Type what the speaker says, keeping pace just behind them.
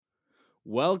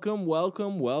Welcome,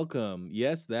 welcome, welcome.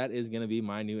 Yes, that is going to be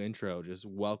my new intro. Just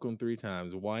welcome 3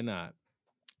 times. Why not?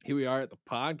 Here we are at the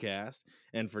podcast,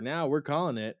 and for now, we're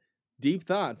calling it Deep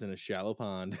Thoughts in a Shallow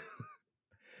Pond.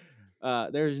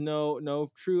 There's no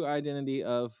true identity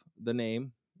of the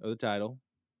name of the title.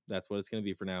 That's what it's going to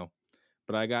be for now.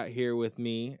 But I got here with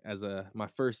me as my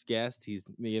first guest. He's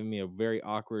giving me a very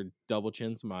awkward double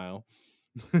chin smile.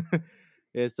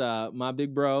 It's my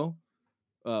big bro,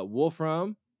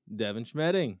 Wolfram Devin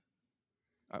Schmedding.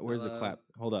 Where's the Hello. clap?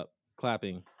 Hold up.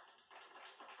 Clapping.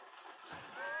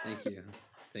 Thank you.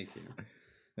 Thank you.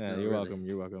 Yeah, No, you're really. welcome.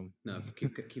 You're welcome. No,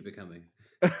 keep it coming.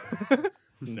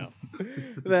 No,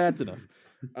 that's enough.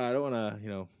 I don't want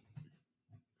to,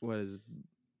 what is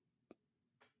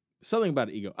something about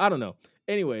ego? I don't know.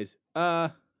 Anyways,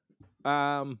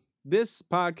 this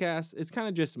podcast is kind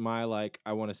of just my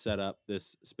I want to set up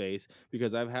this space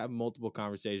because I've had multiple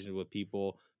conversations with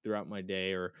people throughout my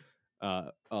day or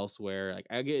elsewhere. Like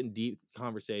I get in deep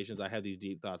conversations, I have these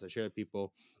deep thoughts I share with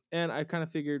people, and I kind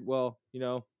of figured, well,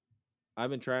 I've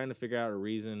been trying to figure out a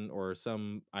reason or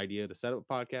some idea to set up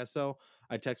a podcast. So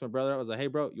I text my brother. I was like, "Hey,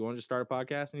 bro, you want to just start a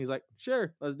podcast?" And he's like,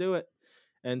 "Sure, let's do it."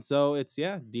 And so it's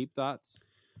deep thoughts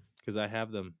because I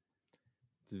have them.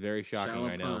 It's very shocking, Shallow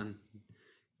I know. pond.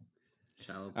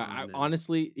 Shallow I pond.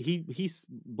 honestly, he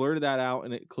blurted that out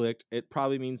and it clicked. It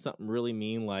probably means something really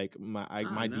mean, like my No,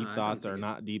 deep I don't thoughts think are it.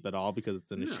 not deep at all because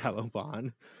it's in a No. shallow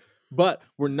pond. But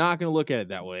we're not going to look at it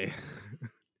that way.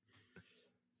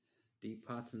 Deep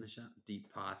pots in the shop.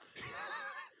 Deep pots.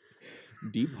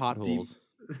 Deep Deep. potholes.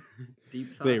 Deep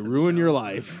They thoughts in a ruin your shallow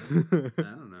pond. life. I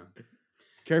don't know.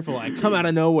 Careful, I come out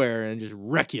of nowhere and just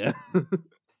wreck you. That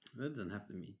doesn't have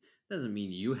to mean. Doesn't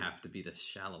mean you have to be the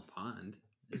shallow pond.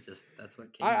 It's just that's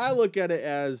what came. I look at it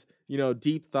as,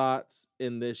 deep thoughts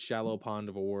in this shallow pond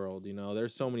of a world.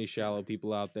 There's so many shallow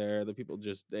people out there. The people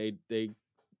just they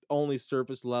only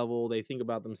surface level. They think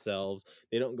about themselves.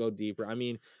 They don't go deeper. I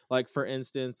mean, like for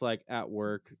instance, like at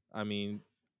work, I mean,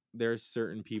 there's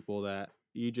certain people that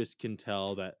you just can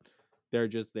tell that they're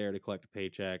just there to collect a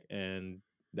paycheck and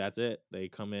that's it. They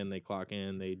come in, they clock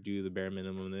in, they do the bare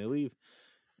minimum and they leave.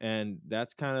 And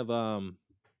that's kind of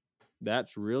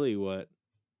that's really what,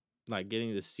 like,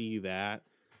 getting to see that,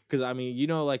 because I mean,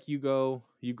 like you grow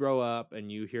up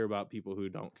and you hear about people who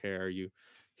don't care. You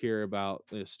hear about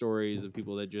the stories of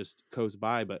people that just coast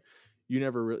by, but you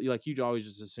never really, like, you always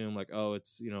just assume like, oh,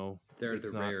 it's They're the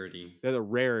it's not, rarity. they're the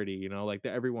rarity, like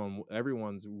that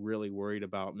everyone's really worried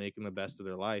about making the best of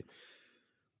their life.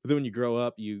 But then when you grow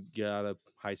up, you get out of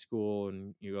high school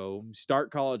and you go start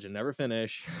college and never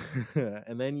finish,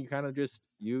 and then you kind of just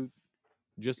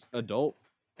adult,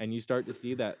 and you start to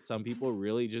see that some people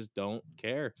really just don't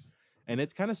care, and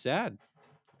it's kind of sad,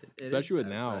 It is especially with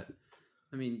sad, now. but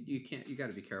I mean, you can't. You got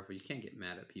to be careful. You can't get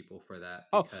mad at people for that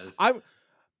Oh, because I go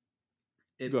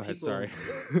if ahead, sorry.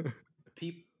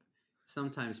 people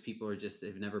sometimes people are just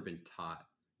they've never been taught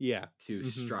Yeah. to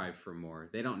strive for more.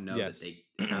 They don't know that Yes. they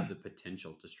have the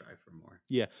potential to strive for more.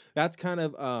 Yeah, that's kind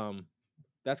of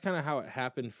how it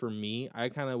happened for me. I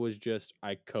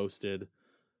coasted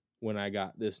when I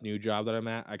got this new job that I'm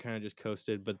at. I kind of just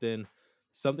coasted, but then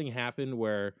something happened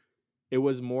where it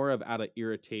was more of out of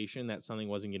irritation that something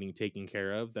wasn't getting taken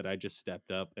care of, that I just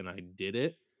stepped up and I did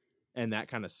it. And that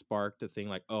kind of sparked a thing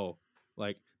like, oh,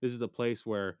 like this is a place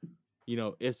where,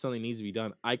 if something needs to be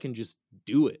done, I can just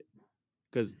do it.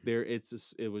 Because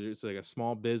it's like a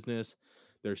small business.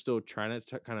 They're still trying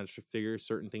to kind of figure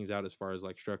certain things out as far as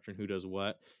like structure and who does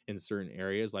what in certain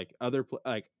areas. Like other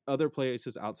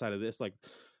places outside of this, like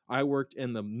I worked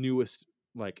in the newest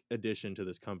like addition to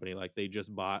this company. Like they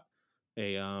just bought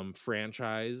a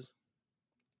franchise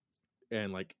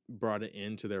and like brought it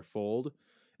into their fold.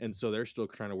 And so they're still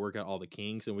trying to work out all the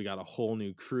kinks, and we got a whole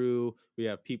new crew. We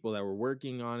have people that were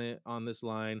working on it on this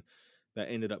line that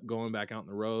ended up going back out on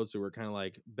the road. So we're kind of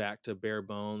like back to bare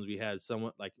bones. We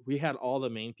had all the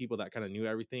main people that kind of knew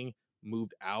everything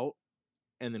moved out.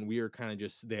 And then we were kind of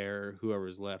just there,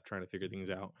 whoever's left, trying to figure things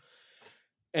out.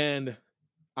 And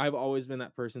I've always been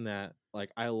that person that like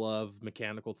I love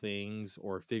mechanical things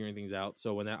or figuring things out.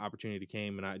 So when that opportunity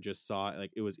came and I just saw it,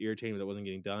 like it was irritating that wasn't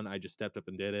getting done, I just stepped up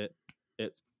and did it.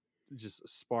 It's just a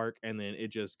spark, and then it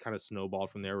just kind of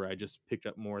snowballed from there where I just picked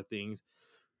up more things.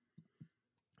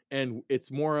 And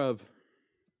it's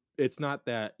not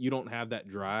that you don't have that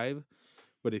drive,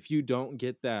 but if you don't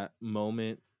get that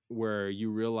moment where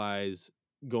you realize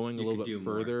going a You little could bit do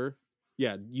more. further,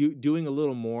 yeah, you doing a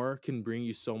little more can bring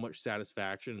you so much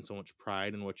satisfaction and so much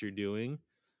pride in what you're doing.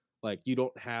 Like you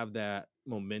don't have that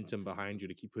momentum behind you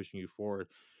to keep pushing you forward.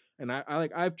 And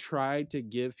I've tried to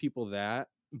give people that,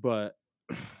 but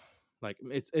Like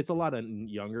it's a lot of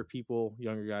younger people,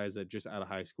 younger guys that just out of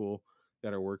high school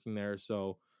that are working there.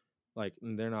 So like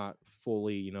they're not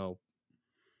fully,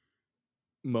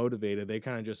 motivated. They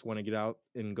kind of just want to get out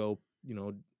and go,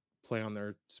 play on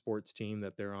their sports team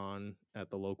that they're on at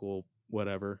the local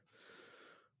whatever.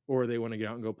 Or they want to get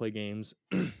out and go play games,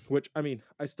 which I mean,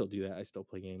 I still do that. I still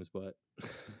play games, but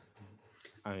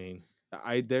I mean,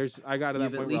 I got to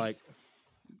You've that at point where like least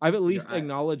I've at your least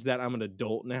acknowledged that I'm an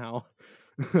adult now,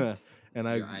 and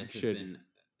I your eyes have should, been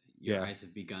your yeah, eyes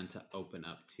have begun to open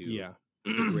up to yeah,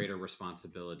 the greater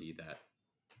responsibility that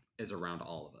is around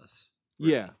all of us,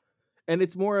 yeah. really. And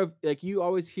it's more of like you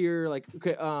always hear like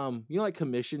okay, like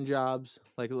commission jobs,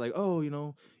 like oh,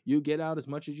 you get out as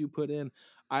much as you put in.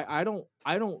 I don't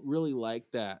really like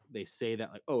that they say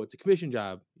that like oh it's a commission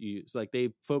job. It's like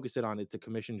they focus it on it's a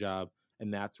commission job,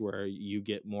 and that's where you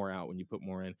get more out when you put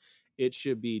more in. It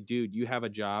should be, dude, you have a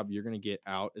job, you're gonna get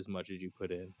out as much as you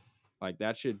put in. Like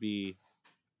that should be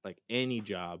like any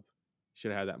job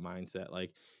should have that mindset.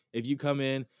 Like if you come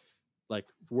in like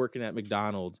working at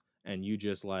McDonald's and you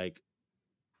just like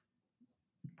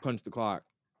punch the clock.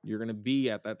 You're going to be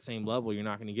at that same level. You're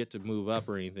not going to get to move up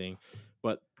or anything.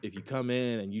 But if you come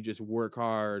in and you just work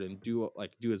hard and do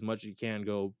as much as you can,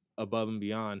 go above and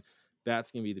beyond,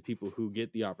 that's going to be the people who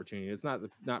get the opportunity. It's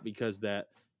not because that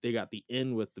they got the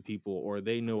in with the people or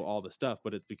they know all the stuff,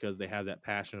 but it's because they have that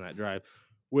passion and that drive,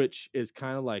 which is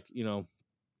kind of like,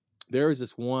 there was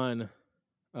this one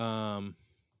um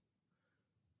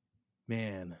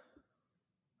man,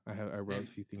 I wrote Hey, a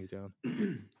few things down.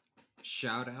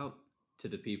 shout out to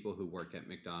the people who work at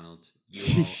McDonald's. You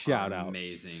all are Shout out.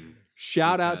 amazing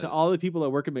Shout out to because all the people that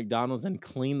work at McDonald's and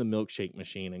clean the milkshake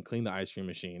machine and clean the ice cream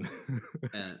machine.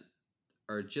 uh,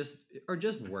 or just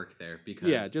work there Yeah,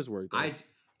 because just work there. I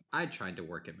I tried to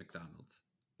work at McDonald's.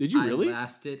 Did you I really?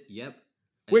 lasted, yep.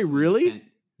 Wait, When the really?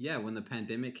 when the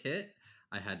pandemic hit,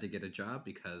 I had to get a job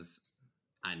because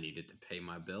I needed to pay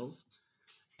my bills.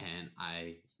 And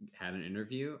I had an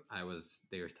interview.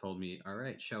 They were told me, all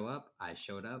right, show up. I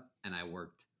showed up and I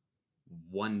worked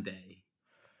one day.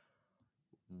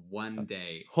 Uh, One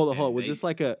day. Hold on, hold on. And Was this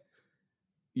like a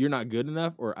you're not good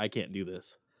enough or I can't do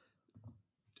this?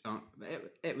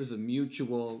 it was a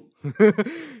mutual.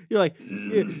 You're like,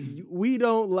 yeah, we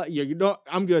don't like you. Know,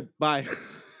 I'm good. Bye.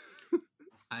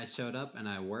 I showed up and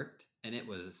I worked, and it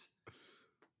was,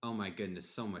 oh my goodness,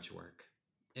 so much work.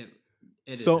 It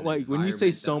it is So an like when you say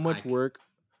environment so that much work,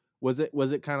 was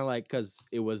it kind of like because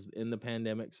it was in the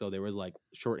pandemic, so there was like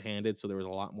shorthanded, so there was a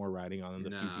lot more riding on the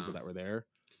few people no, that were there.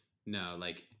 no,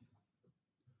 like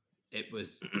it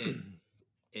was it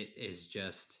it is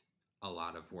just a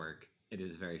lot of work. It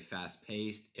is very fast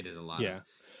paced. It is a lot of Yeah.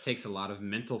 takes a lot of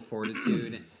mental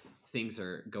fortitude. Things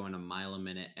are going a mile a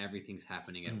minute. Everything's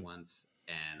happening at once,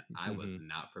 and I was Hmm.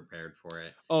 not prepared for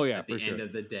it. Oh yeah, At for the end sure.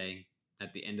 of the day,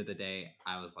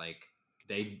 I was like,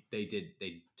 they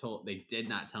did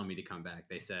not tell me to come back.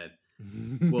 They said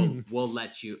we'll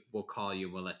call you,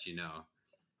 we'll let you know,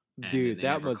 and then Dude, they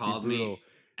that never must be called me, brutal.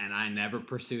 and I never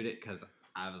pursued it because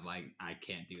I was like, I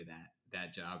can't do that.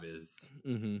 That job is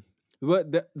Hmm.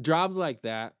 But jobs like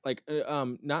that, like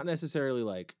not necessarily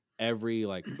like every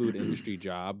like food industry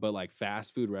job, but like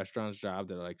fast food restaurants job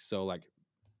that are like so like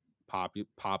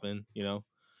popping,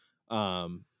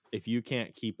 if you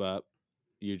can't keep up,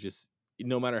 you're just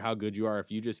no matter how good you are,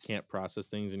 if you just can't process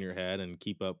things in your head and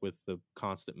keep up with the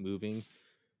constant moving,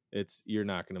 you're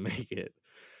not gonna make it.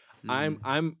 I'm Mhm.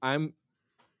 I'm I'm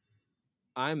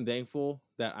I'm thankful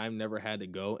that I've never had to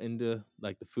go into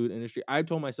like the food industry. I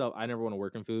told myself I never want to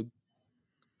work in food.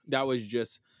 That was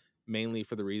just mainly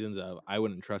for the reasons of I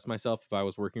wouldn't trust myself if I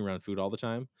was working around food all the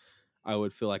time. I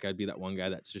would feel like I'd be that one guy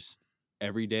that's just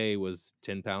every day was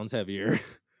 10 pounds heavier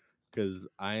because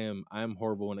I'm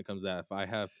horrible when it comes to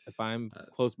that. If I'm uh,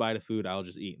 close by to food, I'll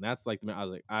just eat. And that's like I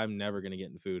was like, I'm never gonna get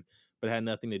into food. But it had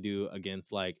nothing to do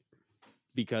against like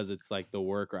because it's like the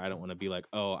work or I don't want to be like,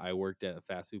 oh, I worked at a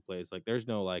fast food place. Like there's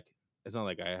no like it's not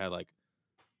like I had like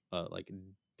like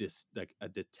a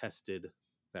detested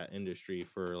that industry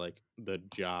for like the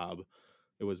job.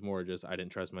 It was more just I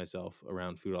didn't trust myself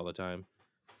around food all the time.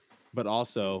 But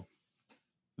also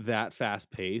that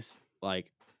fast pace, like,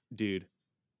 dude,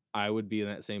 I would be in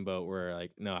that same boat where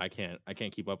like, no, I can't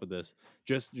keep up with this.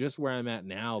 Just where I'm at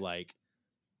now, like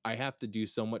I have to do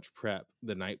so much prep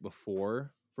the night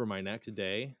before for my next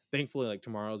day. Thankfully, like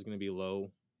tomorrow is gonna be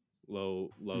low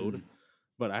load. mm,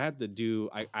 But I had to do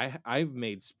I've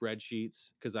made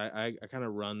spreadsheets because I kind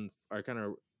of run I kind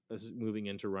of moving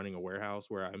into running a warehouse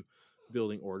where I'm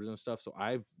building orders and stuff. So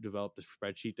I've developed a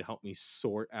spreadsheet to help me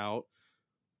sort out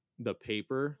the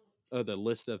paper, the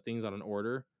list of things on an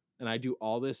order, and I do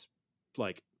all this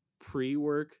like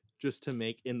pre-work just to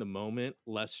make in the moment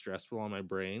less stressful on my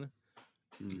brain.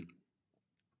 Mm.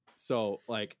 So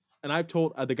like, and I've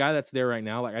told the guy that's there right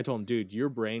now, like I told him, dude, your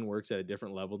brain works at a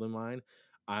different level than mine.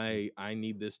 I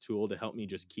need this tool to help me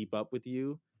just keep up with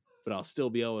you, but I'll still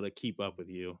be able to keep up with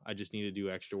you. I just need to do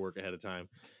extra work ahead of time.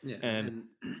 Yeah, And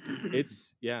and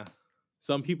it's yeah.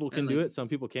 Some people and can do like it, some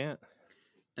people can't.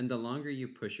 and the longer you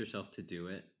push yourself to do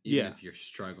it, even Yeah. if you're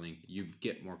struggling, you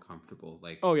get more comfortable.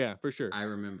 Like Oh yeah, for sure. I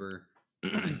remember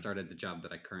when I started the job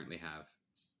that I currently have,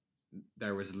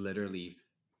 there was literally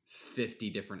 50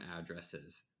 different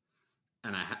addresses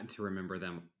and I had to remember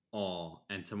them all.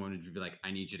 And someone would be like,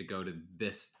 I need you to go to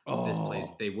this place.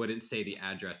 Oh. They wouldn't say the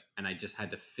address, and I just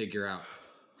had to figure out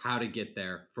how to get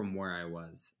there from where I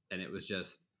was. And it was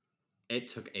just it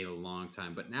took a long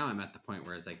time. But now I'm at the point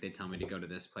where it's like they tell me to go to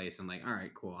this place. I'm like, all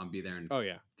right, cool. I'll be there in Oh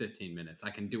yeah. 15 minutes.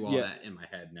 I can do all Yeah. that in my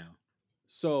head now.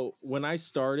 So when I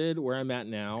started where I'm at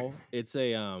now, it's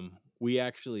a we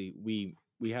actually we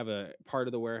have a part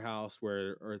of the warehouse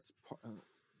where or it's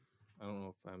I don't know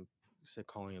if I'm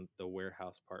calling it the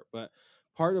warehouse part, but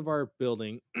part of our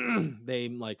building they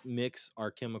like mix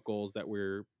our chemicals that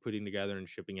we're putting together and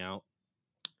shipping out.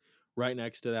 Right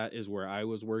next to that is where I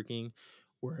was working,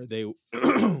 where they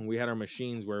we had our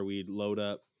machines where we'd load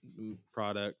up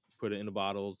product, put it into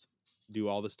bottles, do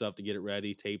all the stuff to get it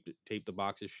ready, tape the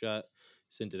boxes shut,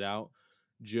 sent it out.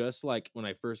 Just like when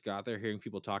I first got there, hearing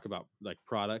people talk about like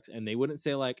products, and they wouldn't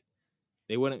say it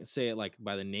like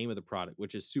by the name of the product,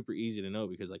 which is super easy to know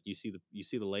because like you see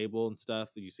the label and stuff,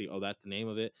 you see, oh, that's the name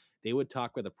of it. They would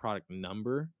talk by the product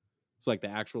number. It's like the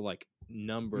actual like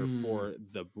number Mm, for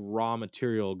the raw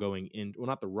material going in, well,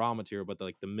 not the raw material, but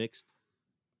the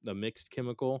mixed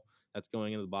chemical that's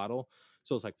going into the bottle.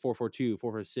 So it's like 442,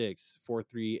 446,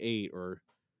 438, or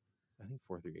I think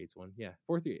 438 is one. Yeah,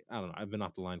 438. I don't know. I've been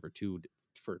off the line for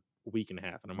a week and a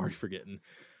half and I'm already forgetting.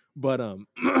 But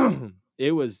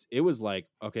it was like,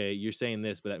 okay, you're saying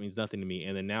this, but that means nothing to me.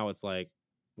 And then now it's like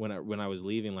when I was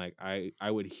leaving, like I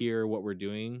would hear what we're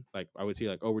doing. Like I would see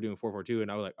like, oh, we're doing 442,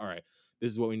 and I was like, all right,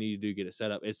 this is what we need to do, get it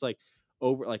set up. It's like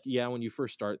over like, yeah, when you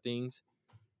first start things,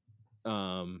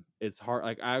 it's hard.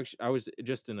 Like I was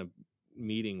just in a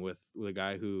meeting with a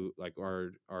guy who like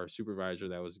our supervisor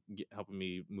that was helping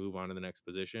me move on to the next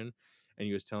position, and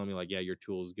he was telling me like, yeah, your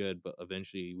tool is good, but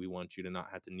eventually we want you to not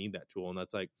have to need that tool. And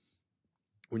that's like,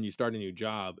 when you start a new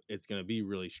job, it's going to be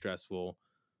really stressful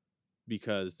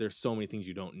because there's so many things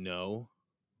you don't know,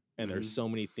 and there's hmm so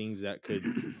many things that could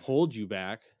hold you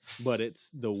back. But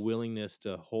it's the willingness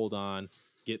to hold on,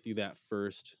 get through that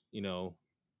first 2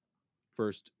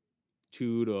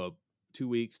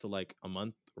 weeks to like a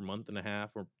month or month and a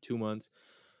half or 2 months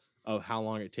of how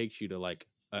long it takes you to like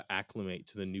acclimate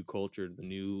to the new culture, the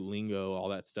new lingo, all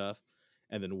that stuff.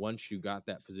 And then once you got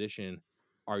that position,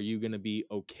 are you going to be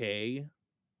okay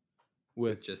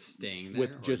with with just staying there,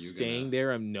 with or are just you staying gonna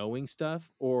there and knowing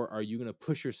stuff, or are you going to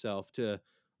push yourself to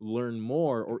learn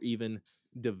more or even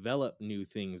develop new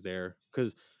things there?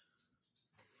 Because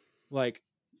like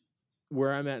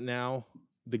where I'm at now,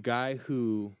 the guy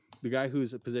who's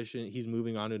a position, he's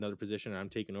moving on to another position and I'm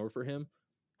taking over for him.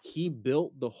 He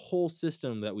built the whole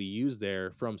system that we use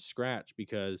there from scratch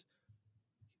because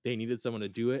they needed someone to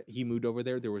do it. He moved over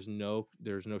there. There's no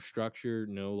structure,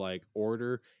 no like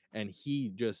order, and he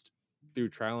just through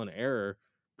trial and error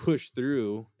pushed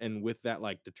through, and with that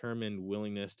like determined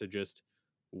willingness to just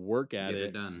work at get it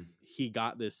it, done? he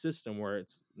got this system where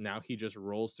it's now he just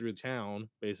rolls through town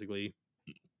basically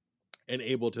and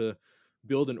able to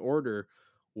build an order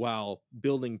while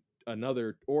building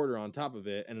another order on top of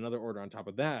it and another order on top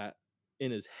of that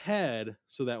in his head,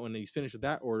 so that when he's finished with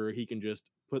that order he can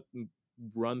just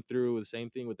run through the same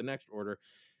thing with the next order.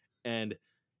 And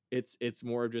it's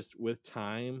more of just with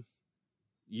time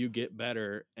you get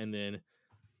better, and then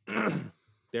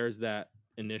there's that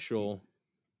You, initial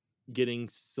getting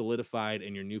solidified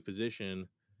in your new position.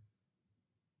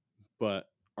 But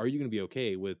are you going to be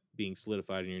okay with being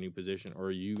solidified in your new position, or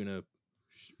are you going to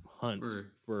hunt or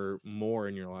for more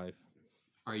in your life?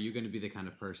 are you going to be the kind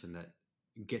of person that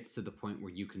gets to the point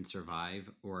where you can survive,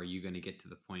 or are you going to get to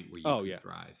the point where you Oh can yeah,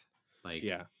 thrive? Like,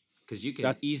 yeah. because you can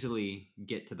That's easily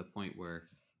get to the point where,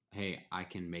 hey, I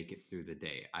can make it through the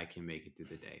day. I can make it through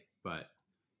the day. But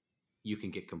you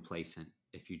can get complacent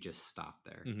if you just stop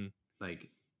there. hmm Like,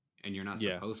 and you're not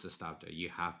yeah, supposed to stop there. You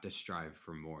have to strive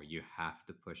for more. You have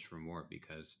to push for more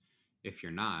because if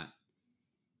you're not,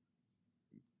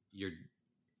 you're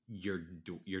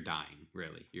you're dying.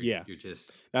 Really, yeah. you're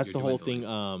just That's you're the whole thing.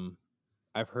 dwindling.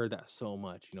 I've heard that so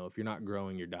much. If you're not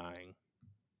growing, you're dying,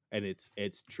 and it's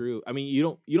true. I mean,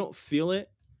 you don't feel it,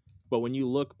 but when you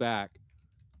look back,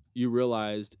 you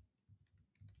realized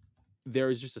there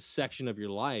is just a section of your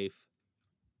life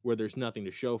where there's nothing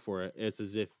to show for it. It's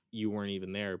as if you weren't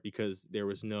even there because there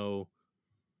was no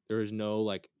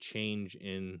like change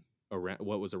in around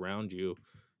what was around you.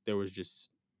 There was just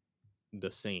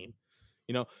the same.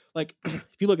 You know, like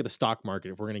if you look at the stock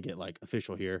market, if we're gonna get like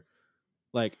official here,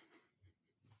 like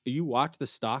you watch the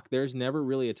stock, there's never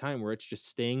really a time where it's just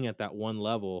staying at that one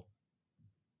level.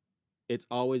 It's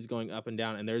always going up and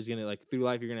down, and there's gonna like through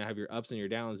life you're gonna have your ups and your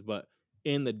downs, but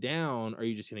in the down, are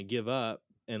you just gonna give up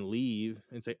and leave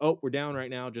and say, "Oh, we're down right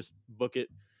now, just book it,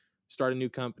 start a new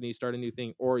company, start a new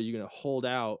thing," or are you gonna hold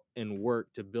out and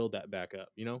work to build that back up,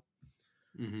 you know?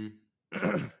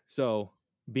 Mm-hmm. So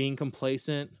being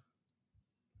complacent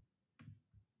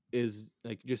is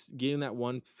like just getting that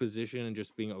one position and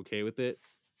just being okay with it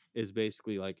is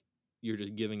basically like you're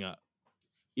just giving up.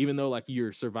 Even though like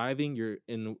you're surviving, you're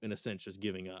in a sense just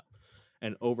giving up.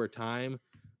 And over time,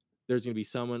 there's going to be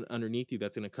someone underneath you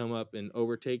that's going to come up and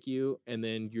overtake you, and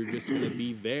then you're just going to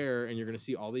be there and you're going to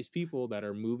see all these people that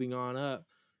are moving on up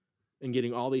and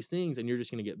getting all these things, and you're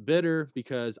just going to get bitter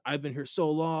because I've been here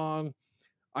so long,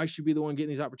 I should be the one getting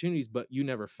these opportunities, but you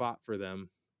never fought for them.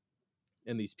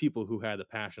 And these people who had the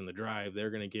passion, the drive, they're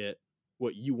going to get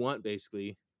what you want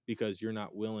basically because you're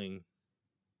not willing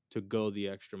to go the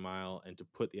extra mile and to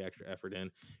put the extra effort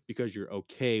in because you're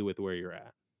okay with where you're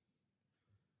at.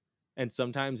 And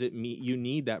sometimes you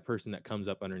need that person that comes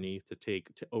up underneath to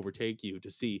overtake you to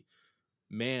see,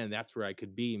 man, that's where I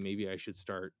could be. Maybe I should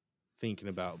start thinking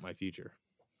about my future.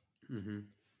 Mm-hmm.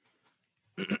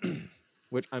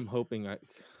 Which I'm hoping I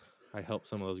help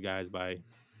some of those guys by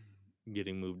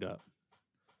getting moved up.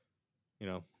 You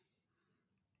know.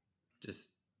 Just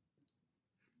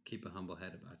keep a humble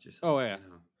head about yourself. Oh yeah, You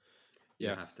know, you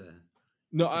yeah. have to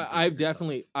No, think big of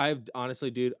yourself. I've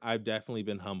honestly, dude, I've definitely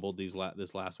been humbled this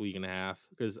last week and a half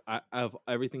because I've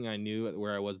everything I knew at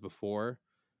where I was before,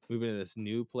 moving to this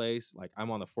new place. Like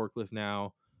I'm on the forklift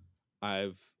now.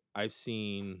 I've I've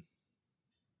seen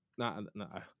not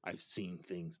I've seen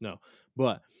things, no,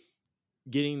 but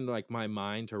getting like my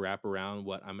mind to wrap around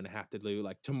what I'm gonna have to do.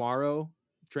 Like tomorrow,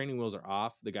 training wheels are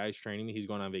off. The guy's training me. He's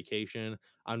going on vacation.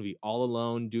 I'm gonna be all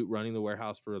alone, running the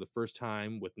warehouse for the first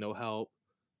time with no help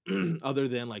other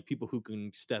than like people who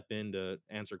can step in to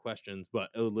answer questions, but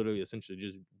it'll literally essentially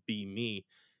just be me.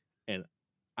 And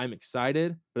I'm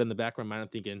excited, but in the back of my mind, I'm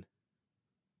thinking,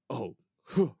 oh,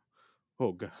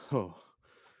 oh god, oh,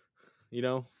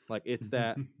 like it's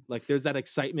that, like there's that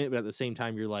excitement, but at the same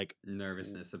time, you're like,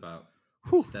 Nervousness about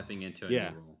whew, stepping into a new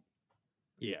yeah, role.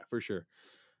 yeah, for sure.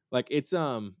 Like it's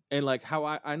and like how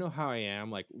I know how I am.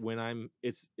 Like when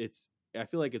it's I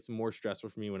feel like it's more stressful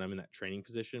for me when I'm in that training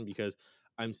position because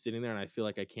I'm sitting there and I feel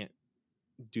like I can't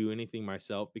do anything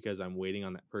myself because I'm waiting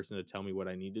on that person to tell me what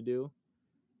I need to do.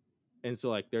 And so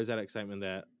like there's that excitement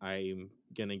that I'm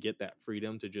gonna get that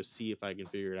freedom to just see if I can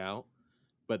figure it out.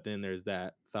 But then there's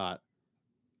that thought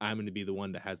I'm gonna be the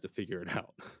one that has to figure it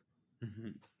out.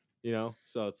 Mm-hmm.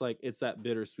 So it's like it's that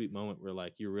bittersweet moment where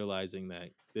like you're realizing that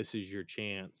this is your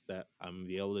chance that I'm gonna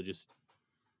be able to just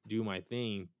do my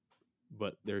thing,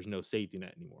 but there's no safety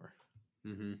net anymore.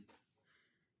 Mm-hmm.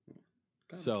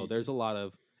 Gotta So keep there's it. a lot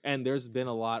of, and there's been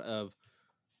a lot of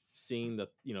seeing the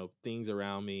things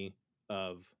around me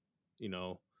of you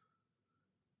know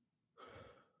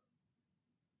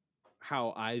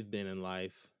how I've been in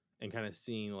life and kind of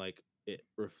seeing like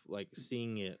like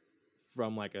seeing it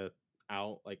from like a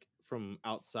out like from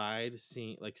outside,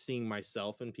 seeing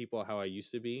myself and people how I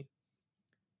used to be.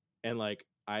 And like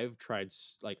I've tried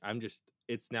like I'm just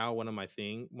it's now one of my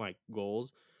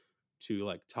goals to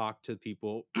like talk to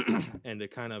people and to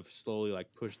kind of slowly like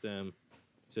push them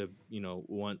to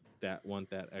want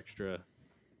that extra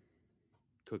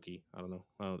cookie. I don't know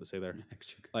what to say there.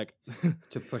 Extra Like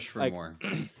to push for like more.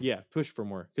 yeah, push for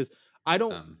more because I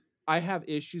don't Um, I have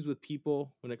issues with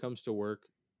people when it comes to work.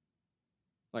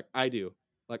 Like I do.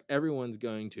 Like everyone's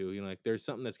going to, like there's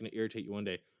something that's going to irritate you one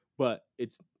day, but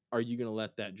are you going to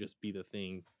let that just be the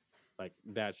thing? Like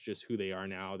that's just who they are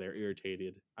now. They're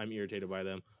irritated. I'm irritated by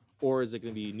them. Or is it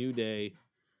going to be new day?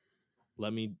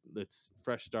 Let's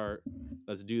fresh start.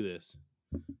 Let's do this.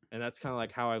 And that's kind of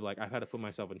like how I've had to put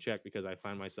myself in check because I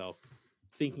find myself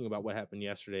thinking about what happened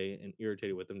yesterday and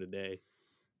irritated with them today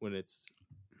when it's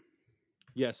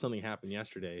yes, something happened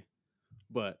yesterday,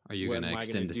 but are you what gonna am I going to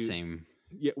extend the do? same?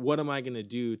 Yeah, what am I going to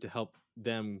do to help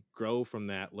them grow from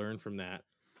that, learn from that?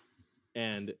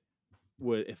 And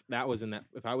if I was in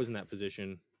that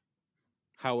position,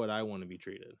 how would I want to be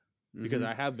treated? Because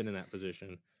Mm-hmm. I have been in that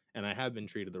position and I have been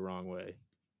treated the wrong way,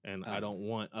 and I Um, don't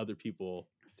want other people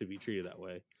to be treated that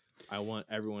way. I want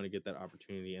everyone to get that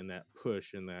opportunity and that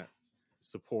push and that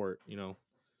support, you know.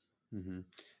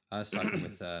 I was talking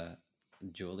with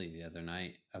Julie the other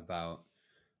night about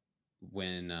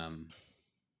when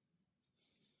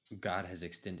God has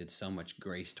extended so much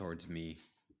grace towards me,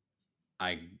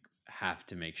 I have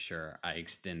to make sure I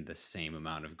extend the same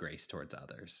amount of grace towards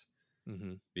others.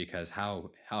 Mm-hmm. Because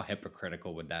how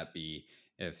hypocritical would that be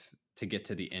if to get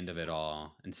to the end of it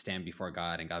all and stand before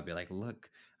God and God be like, "Look,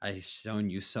 I've shown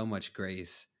you so much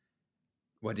grace.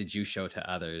 What did you show to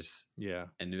others?" Yeah.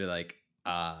 And be like,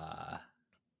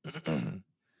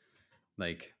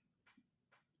 like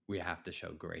we have to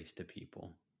show grace to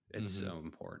people. It's Mm-hmm. so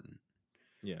important.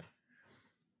 Yeah.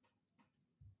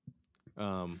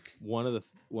 One of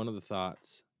the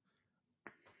thoughts,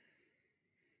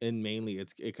 and mainly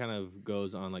it kind of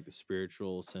goes on like the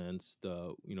spiritual sense,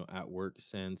 the at work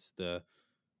sense, the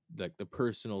like the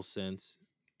personal sense,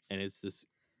 and it's this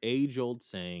age old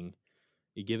saying: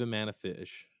 you give a man a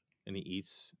fish and he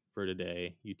eats for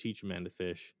today. You teach a man to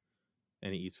fish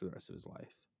and he eats for the rest of his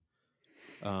life.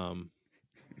 Um,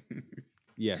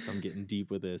 yes, I'm getting deep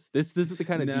with this. This is the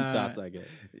kind of deep Nah, thoughts I get.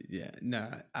 yeah, no.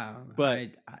 But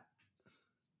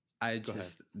I go ahead.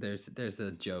 just there's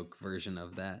a joke version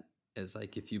of that. It's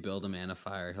like if you build a man a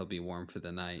fire, he'll be warm for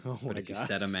the night. Oh But my if you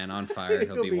set a gosh. man on fire,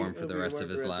 he'll be warm for He'll the be rest warm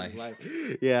of for the his rest of his life.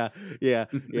 life. Yeah,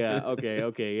 yeah.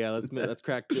 Okay. Yeah, let's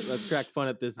crack fun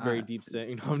at this very uh, deep set.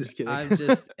 I'm just kidding. I'm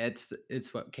just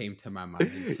it's what came to my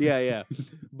mind. Yeah.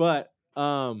 But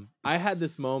I had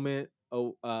this moment,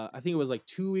 I think it was like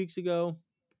 2 weeks ago,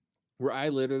 where I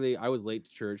was late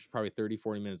to church, probably 30,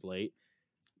 40 minutes late,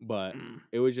 but Mm.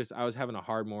 it was just I was having a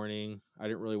hard morning. I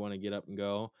didn't really want to get up and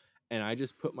go, and I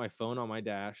just put my phone on my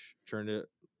dash, turned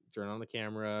on the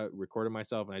camera, recorded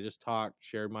myself, and I just talked,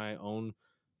 shared my own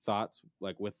thoughts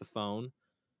like with the phone.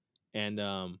 And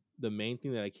the main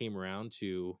thing that I came around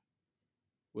to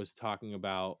was talking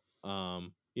about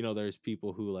there's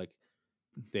people who like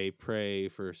they pray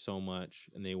for so much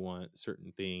and they want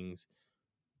certain things,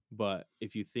 but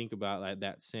if you think about like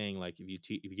that saying, like if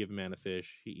you give a man a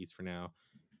fish he eats for now,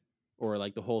 or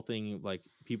like the whole thing, like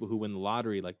people who win the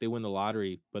lottery, like they win the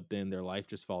lottery but then their life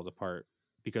just falls apart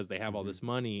because they have all Mhm. this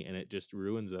money and it just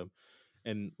ruins them.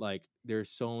 And like there's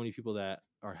so many people that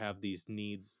have these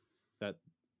needs, that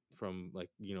from like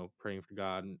praying for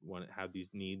God and want to have these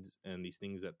needs and these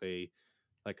things that they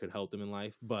like could help them in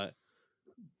life, but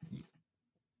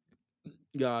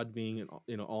God being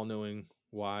an all-knowing,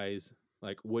 wise,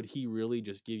 like would he really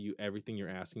just give you everything you're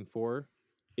asking for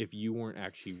if you weren't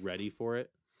actually ready for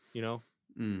it, you know?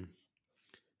 Mm.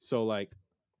 So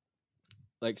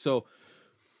so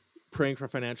praying for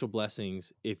financial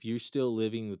blessings, if you're still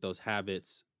living with those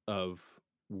habits of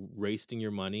wasting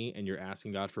your money and you're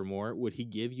asking God for more, would he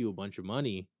give you a bunch of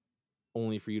money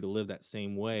only for you to live that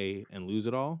same way and lose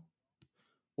it all?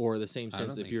 Or the same I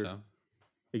sense, don't if think you're so.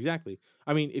 exactly.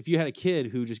 I mean, if you had a kid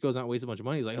who just goes out and wastes a bunch of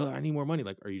money, he's like, "Oh, I need more money."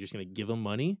 Like, are you just going to give them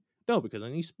money? No, because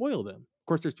then you spoil them. Of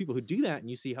course, there's people who do that, and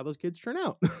you see how those kids turn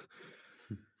out.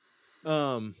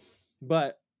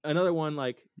 But another one,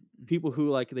 like people who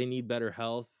like they need better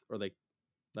health, or like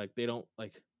they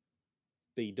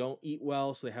don't eat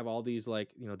well, so they have all these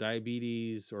like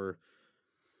diabetes, or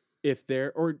if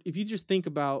you just think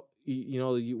about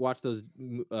you watch those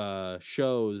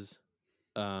shows,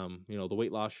 the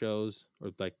weight loss shows,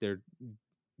 or like they're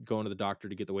going to the doctor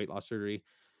to get the weight loss surgery.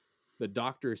 The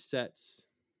doctor sets,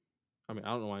 I mean, I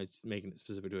don't know why it's making it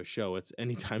specific to a show. It's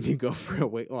anytime you go for a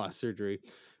weight loss surgery,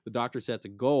 the doctor sets a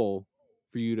goal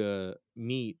for you to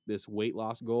meet this weight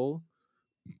loss goal.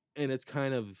 And it's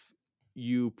kind of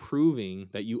you proving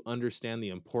that you understand the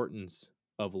importance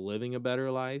of living a better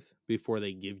life before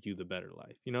they give you the better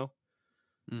life, you know?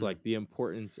 So, Mm. like, the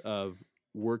importance of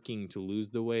working to lose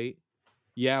the weight.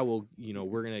 Yeah, well,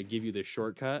 we're going to give you this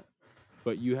shortcut,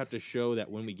 but you have to show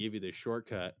that when we give you this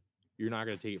shortcut, you're not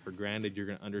going to take it for granted. You're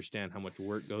going to understand how much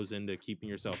work goes into keeping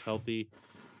yourself healthy.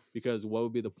 Because what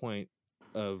would be the point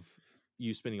of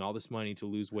you spending all this money to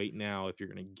lose weight now if you're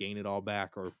going to gain it all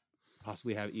back, or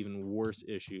possibly have even worse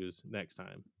issues next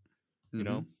time? You Mm-hmm.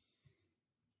 know?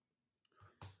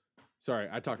 Sorry,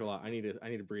 I talked a lot. I need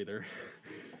a breather.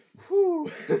 Whew.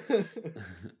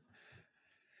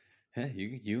 Hey,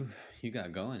 you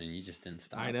got going and you just didn't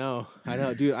I stop.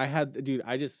 know, dude.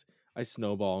 I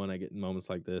snowball when I get in moments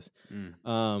like this. Mm.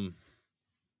 Um,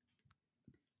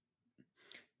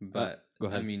 But go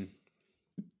I ahead. mean,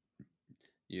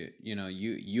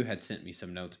 you had sent me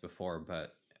some notes before,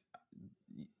 but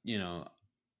you know,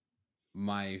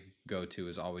 my go-to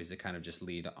is always to kind of just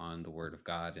lead on the word of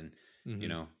God, and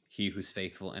Mm-hmm. he who's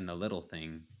faithful in a little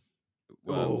thing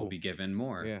will Oh, be given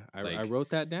more. yeah. I Like, wrote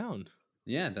that down.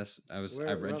 Yeah, I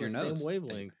We're read on your the same notes.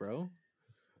 wavelength, bro.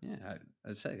 Yeah,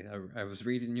 I was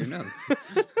reading your notes.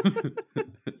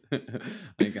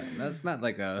 Like that's not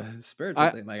like a spiritual I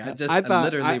thing. Like I I thought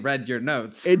literally read your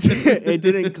notes. it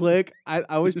didn't click.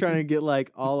 I was trying to get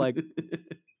like all like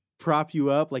prop you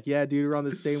up, like, yeah, dude, we're on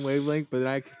the same wavelength. But then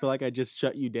I feel like I just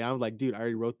shut you down, like, dude, I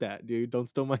already wrote that, dude. Don't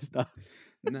steal my stuff.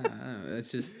 No,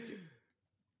 it's just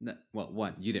well,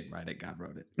 one, you didn't write it. God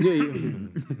wrote it.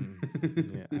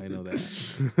 Yeah, yeah, I know that.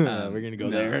 We're gonna go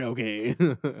No, there, okay?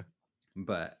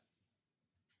 but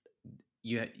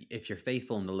if you're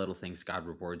faithful in the little things, God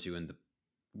rewards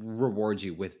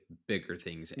you with bigger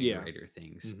things and Yeah. greater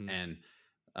things. Hmm. And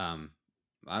um,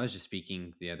 I was just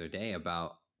speaking the other day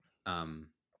about um,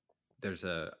 there's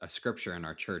a scripture in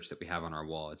our church that we have on our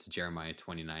wall. It's Jeremiah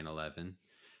 29:11.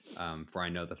 For I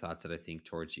know the thoughts that I think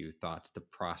towards you, thoughts to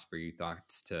prosper you,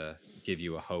 thoughts to give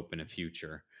you a hope and a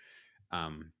future.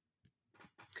 Um,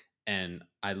 and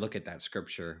I look at that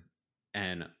scripture,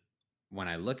 and when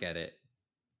I look at it,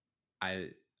 I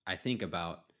I think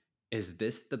about, is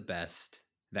this the best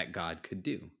that God could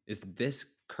do? Is this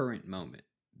current moment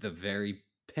the very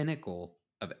pinnacle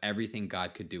of everything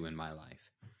God could do in my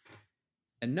life?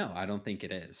 And no, I don't think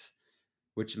it is.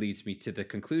 Which leads me to the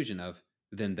conclusion of,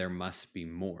 then there must be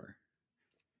more.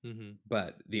 Hmm.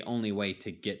 But the only way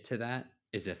to get to that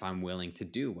is if I'm willing to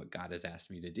do what God has asked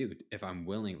me to do. If I'm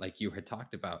willing, like you had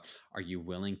talked about, are you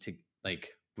willing to, like,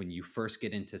 when you first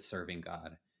get into serving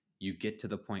God, you get to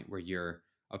the point where you're,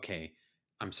 okay,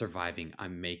 I'm surviving,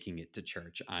 I'm making it to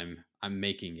church. I'm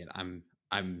making it.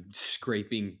 I'm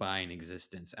scraping by in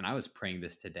existence. And I was praying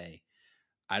this today.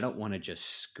 I don't want to just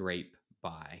scrape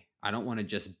by. I don't want to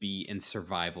just be in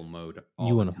survival mode all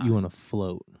the You time. wanna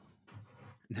float.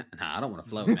 Nah, I don't want to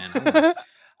float, man.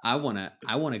 I want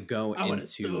to go I wanna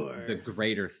into the soar.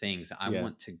 greater things. I Yeah.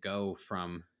 want to go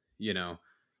from, you know,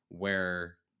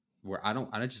 where I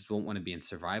just don't want to be in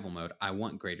survival mode. I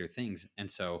want greater things. And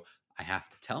so I have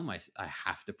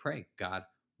to pray, God,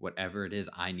 whatever it is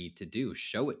I need to do,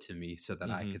 show it to me so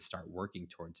that I Hmm. could start working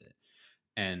towards it.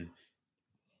 And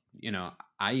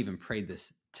I even prayed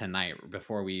this tonight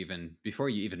before you even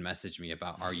messaged me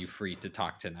about, are you free to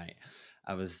talk tonight?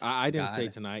 I was, I didn't say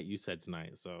God, tonight. You said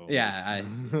tonight. So yeah,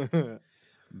 just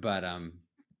but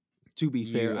to be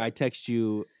fair, you I text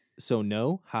you. So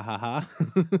no, ha ha ha.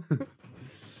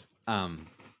 um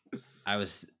I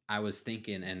was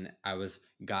thinking, and I was,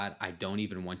 God, I don't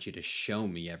even want you to show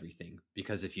me everything,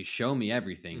 because if you show me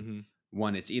everything, Hmm.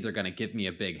 one, it's either going to give me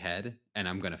a big head and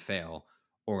I'm going to fail,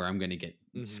 or I'm going to get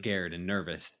Hmm. scared and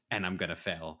nervous and I'm going to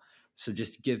fail. So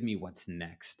just give me what's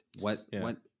next.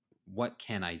 Yeah. What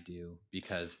can I do?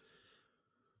 Because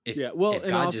Yeah. Well, if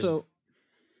God just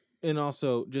and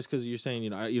also, just because you're saying, you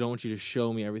don't want you to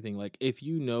show me everything. Like, if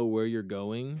you know where you're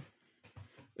going,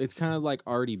 it's kind of like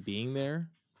already being there.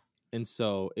 And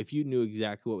so, if you knew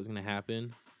exactly what was going to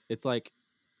happen, it's like,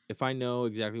 if I know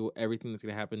exactly everything that's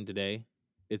going to happen today,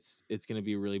 it's going to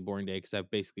be a really boring day because I've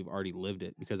basically already lived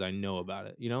it because I know about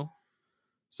it.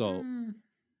 So, Hmm, I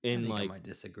in think I like, might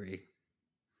disagree.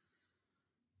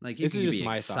 Like, you this is could just be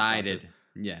my thought process. excited.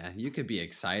 Yeah, you could be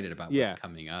excited about what's Yeah.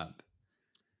 coming up.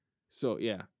 So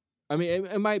yeah, I mean,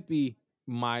 it might be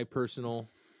my personal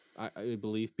I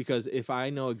belief, because if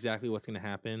I know exactly what's going to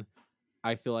happen,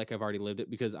 I feel like I've already lived it,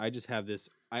 because I just have this.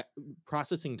 I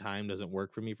processing time doesn't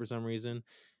work for me for some reason,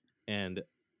 and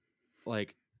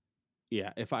like,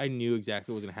 yeah, if I knew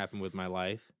exactly what was going to happen with my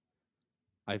life,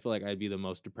 I feel like I'd be the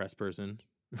most depressed person.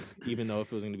 Even though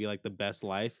if it was going to be like the best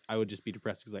life, I would just be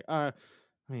depressed because, like, I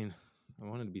mean, I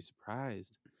wanted to be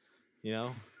surprised, you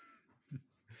know.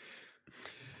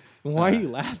 Why are Uh, you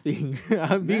laughing?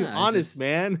 I'm no, being honest,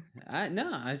 man. I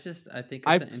think it's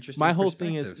I've an interesting My whole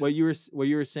thing is perspective. what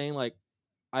you were saying. Like,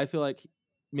 I feel like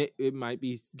it might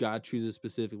be God chooses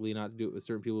specifically not to do it with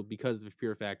certain people because of the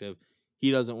pure fact of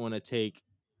He doesn't want to take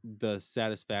the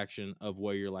satisfaction of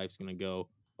where your life's going to go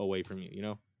away from you.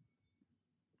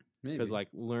 Because Maybe. like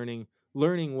learning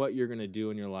what you're going to do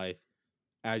in your life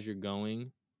as you're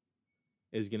going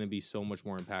is going to be so much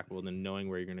more impactful than knowing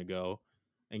where you're going to go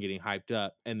and getting hyped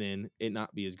up and then it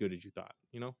not be as good as you thought.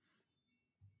 Hmm.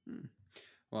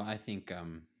 Well, I think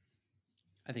That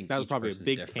was each probably a person's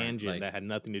big different. tangent that Like, had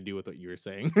nothing to do with what you were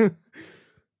saying.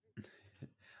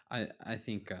 I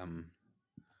think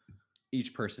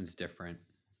each person's different,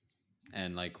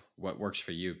 and like what works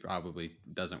for you probably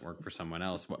doesn't work for someone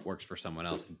else. What works for someone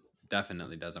else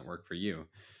definitely doesn't work for you.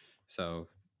 So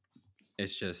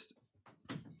it's just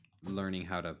learning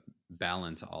how to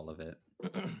balance all of it.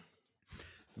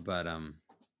 But I'm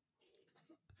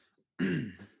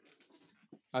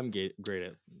great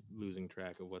at losing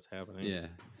track of what's happening. yeah.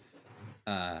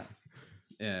 Uh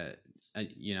uh,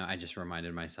 I just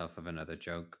reminded myself of another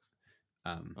joke.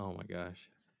 Um, Oh my gosh.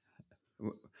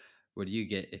 wh- what do you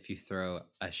get if you throw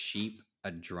a sheep,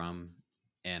 a drum,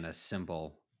 and a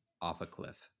cymbal off a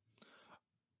cliff?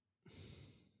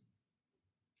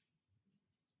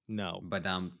 No. But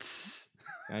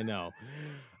I know.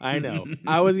 I know.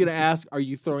 I was gonna ask, are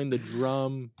you throwing the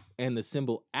drum and the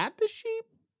cymbal at the sheep?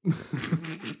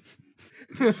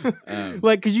 um,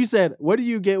 Like, cause you said, what do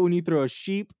you get when you throw a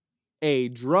sheep, a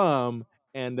drum,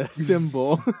 and a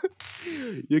cymbal?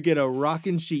 You get a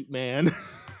rockin' sheep, man.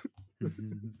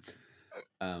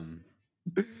 um,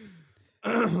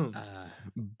 uh,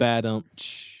 Badum.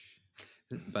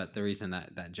 but the reason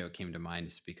that that joke came to mind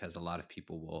is because a lot of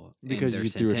people will end Because their you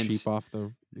threw a sheep sentence. off the.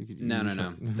 No, You no, no.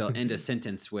 showing. They'll end a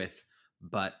sentence with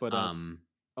but But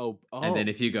oh and then oh.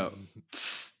 if you go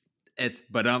it's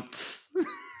but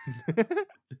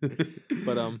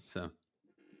But so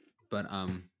but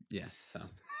yeah, so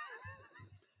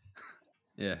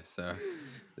yeah, so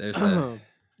there's a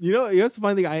It's the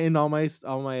funny thing. I end all my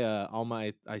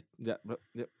I yeah,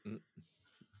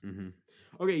 mhm,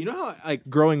 okay. You know how like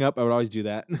growing up, I would always do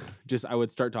that. Just I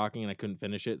would start talking and I couldn't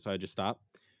finish it, so I just stop.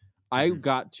 I mhm.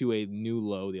 got to a new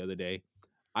low the other day.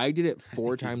 I did it I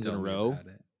four think you times in a told me row. about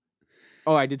it.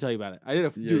 Oh, I did tell you about it. I did Yeah,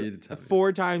 dude you did tell me.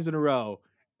 four times in a row,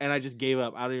 and I just gave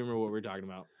up. I don't even remember what we were talking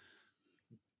about.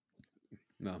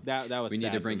 No, That was we need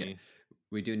to sad for bring it. me.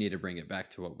 We do need to bring it back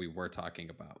to what we were talking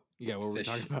about. Yeah, what were we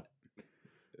talking Fish, about?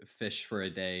 fish for a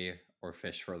day or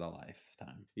fish for the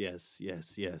lifetime. Yes,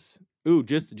 yes, yes. Ooh,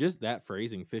 just that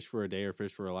phrasing, fish for a day or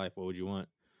fish for a life. What would you want?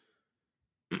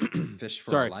 Fish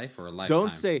for a Sorry. life or a Don't lifetime.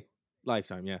 say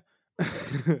lifetime, yeah.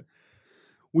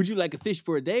 Would you like a fish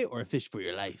for a day or a fish for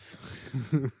your life?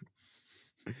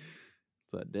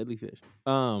 It's a deadly fish.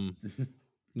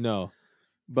 No.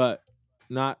 But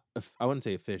not I wouldn't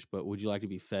say a fish, but would you like to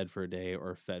be fed for a day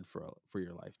or fed for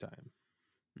your lifetime?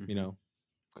 You Mhm. know,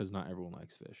 cuz not everyone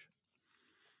likes fish.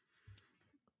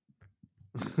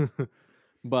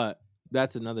 But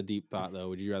that's another deep thought though.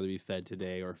 Would you rather be fed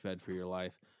today or fed for your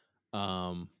life?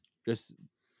 Um just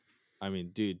I mean,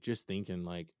 dude, just thinking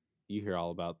like you hear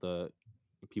all about the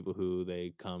people who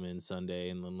they come in Sunday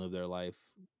and then live their life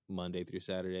Monday through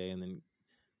Saturday and then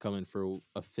come in for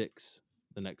a fix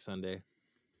the next Sunday.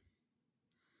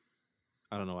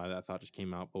 I don't know why that thought just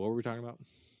came out, but what were we talking about?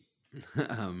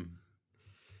 um,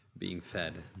 being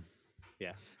fed.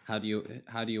 Yeah. How do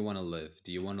you want to live?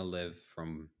 Do you want to live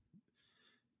from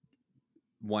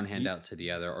one Do hand out to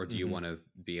the other, or do you mm-hmm. want to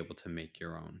be able to make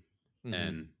your own? Mm-hmm.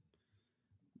 And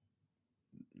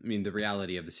I mean, the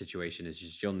reality of the situation is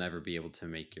just you'll never be able to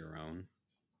make your own,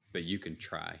 but you can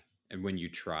try. And when you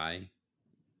try,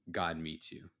 God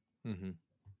meets you. Mm-hmm.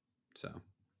 So,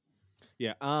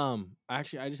 Yeah.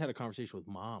 Actually I just had a conversation with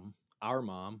mom, our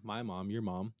mom, my mom, your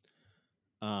mom.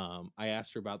 I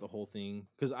asked her about the whole thing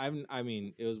because I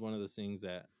mean, it was one of those things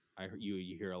that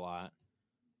you hear a lot.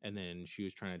 And then she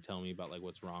was trying to tell me about like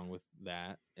what's wrong with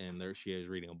that. And there she was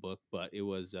reading a book, but it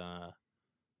was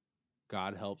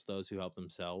God helps those who help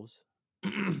themselves.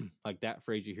 Like that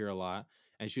phrase you hear a lot.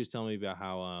 And she was telling me about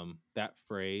how that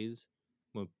phrase,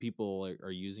 when people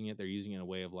are using it, they're using it in a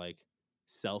way of like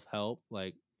self-help.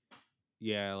 Like,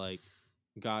 yeah, like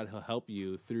God will help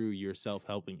you through yourself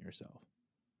helping yourself.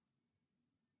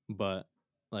 But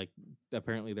like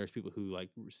apparently there's people who like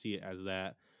see it as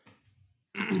that.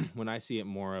 When I see it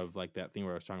more of like that thing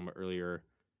where I was talking about earlier,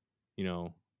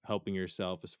 helping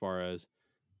yourself as far as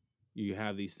you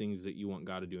have these things that you want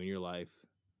God to do in your life,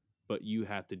 but you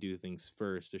have to do things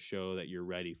first to show that you're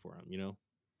ready for Him.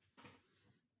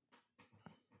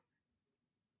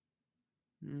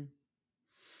 mm,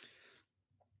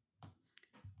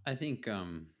 I think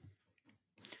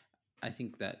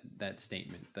that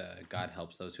statement, the God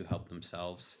helps those who help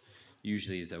themselves,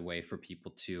 usually is a way for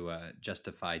people to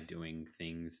justify doing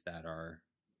things that are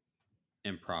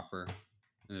improper.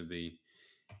 And it'd be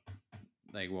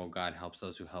like, well, God helps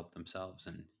those who help themselves,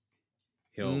 and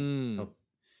he'll Mm, he'll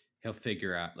he'll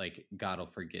figure out, like, God will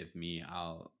forgive me.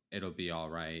 It'll be all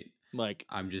right. like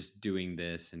I'm just doing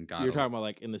this, and God you're will. talking about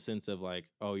like in the sense of like,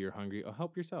 oh, you're hungry, oh,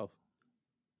 help yourself.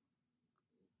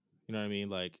 You know what I mean?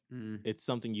 Like Mm, it's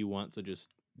something you want, so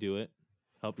just do it.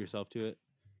 Help yourself to it.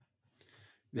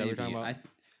 Is that what you're talking maybe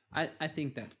about? I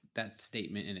think that that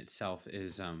statement in itself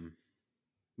is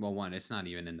well, one, it's not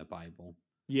even in the Bible.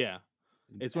 Yeah.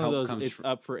 It's one of Help those, comes it's from.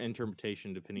 up for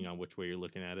interpretation depending on which way you're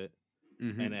looking at it.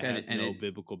 And it has And no it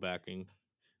biblical backing.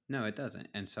 no, it doesn't.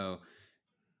 And so,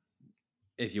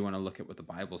 if you want to look at what the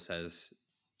Bible says,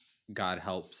 God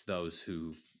helps those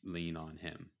who lean on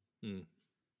Him. Mm,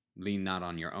 Lean not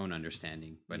on your own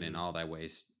understanding, but in mm-hmm. all thy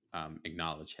ways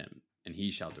acknowledge Him. and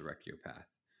he shall direct your path.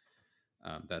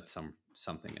 That's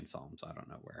something in Psalms. I don't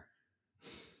know where.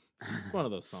 It's one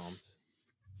of those psalms.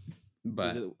 Is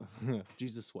But it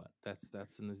Jesus wept?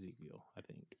 That's in Ezekiel, I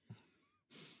think.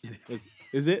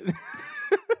 Is it?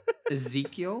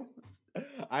 Ezekiel?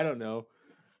 I don't know.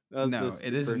 No, That's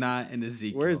it the is first. not in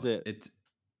Ezekiel. Where is it? It's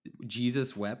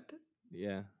Jesus wept.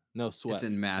 Yeah. No, It's swept.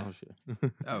 in Math. Oh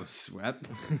shit. Oh, swept.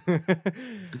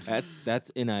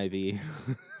 That's NIV.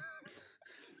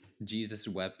 Jesus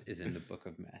wept is in the book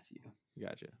of Matthew.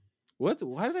 Gotcha.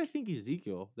 Why did I think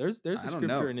Ezekiel? There's a I don't scripture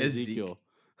know. in Ezekiel.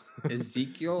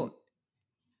 Ezekiel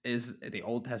is the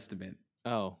Old Testament.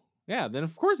 Oh, yeah, then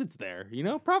of course it's there.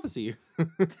 Prophecy.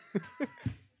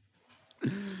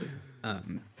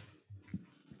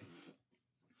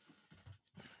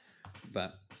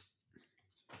 But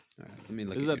all right, let me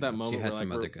look This is at at your that notes. moment You had where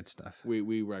some other good stuff.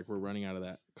 we're running out of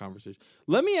that conversation.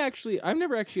 Let me I've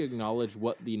never actually acknowledged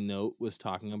what the note was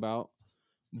talking about,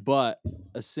 but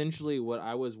essentially what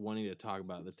I was wanting to talk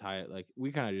about, like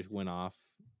we kind of just went off,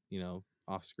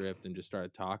 off script and just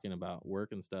started talking about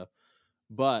work and stuff.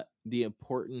 But the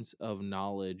importance of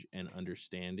knowledge and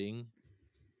understanding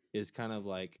is kind of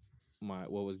like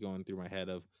what was going through my head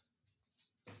of,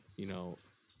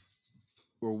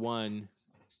 or one,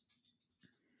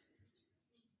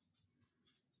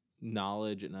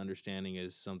 knowledge and understanding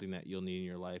is something that you'll need in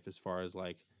your life, as far as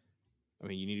like, I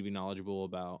mean, you need to be knowledgeable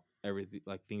about everything,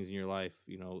 like things in your life,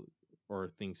 or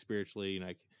things spiritually.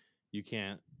 Like you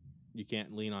can't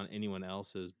lean on anyone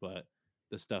else's, but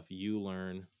the stuff you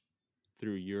learn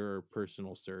through your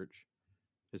personal search,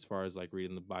 as far as like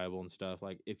reading the Bible and stuff.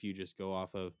 Like if you just go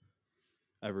off of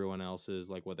everyone else's,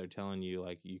 like what they're telling you,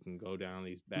 like you can go down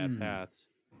these bad paths.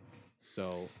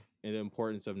 So the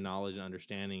importance of knowledge and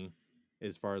understanding,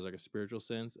 as far as like a spiritual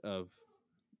sense of,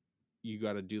 you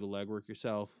got to do the legwork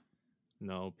yourself.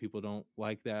 No, people don't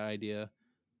like that idea.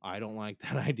 I don't like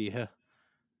that idea,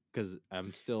 because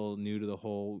I'm still new to the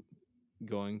whole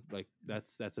going, like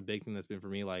that's a big thing that's been for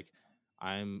me. Like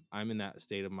I'm in that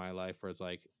state of my life where it's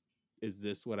like, is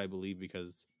this what I believe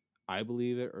because I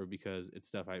believe it, or because it's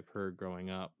stuff I've heard growing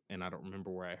up and I don't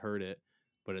remember where I heard it,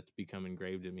 but it's become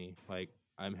engraved in me. Like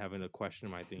I'm having to question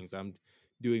my things. I'm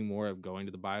doing more of going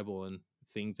to the Bible, and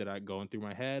things that I going through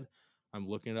my head, I'm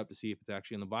looking it up to see if it's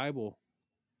actually in the Bible.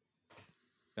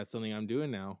 That's something I'm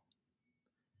doing now.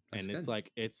 That's And good. it's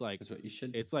like That's what you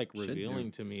should. it's like should revealing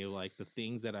do. to me like the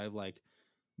things that I've like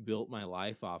built my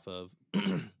life off of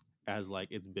as like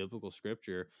it's biblical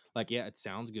scripture. Like, yeah, it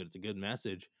sounds good, it's a good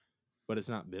message, but it's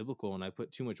not biblical, and I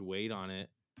put too much weight on it,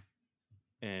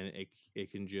 and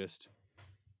it can just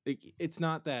it's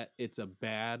not that it's a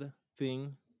bad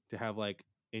thing to have like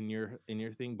in your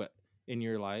thing, but in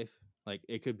your life, like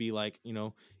it could be like,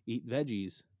 eat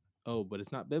veggies. Oh, but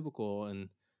it's not biblical, and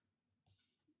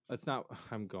that's not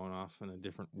I'm going off in a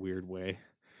different weird way.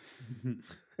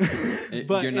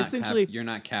 But essentially, you're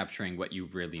not capturing what you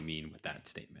really mean with that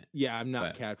statement. yeah, I'm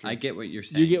not But capturing. I get what you're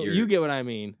saying. You get what I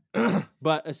mean.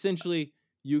 But essentially,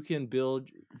 you can build,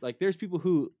 like there's people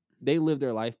who they live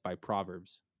their life by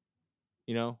Proverbs.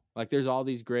 Like there's all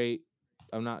these great.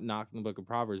 I'm not knocking the book of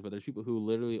Proverbs, but there's people who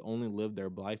literally only live their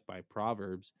life by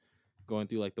Proverbs, going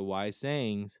through like the wise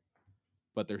sayings.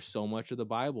 But there's so much of the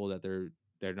Bible that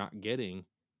they're not getting.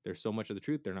 There's so much of the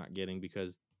truth they're not getting,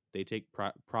 because they take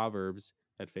Proverbs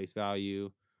at face value.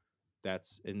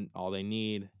 That's in all they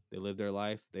need. They live their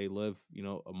life. They live,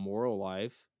 a moral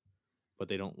life, but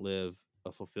they don't live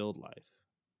a fulfilled life.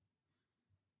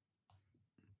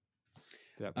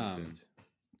 Does that make sense?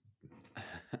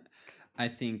 I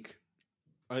think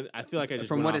I feel like I just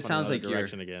from went what off it on sounds another like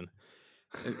direction again.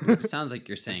 what it sounds like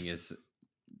you're saying is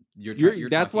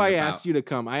That's why I about, asked you to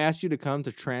come. I asked you to come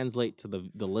to translate to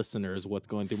the listeners what's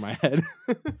going through my head.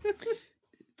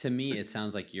 to me it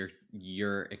sounds like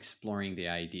you're exploring the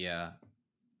idea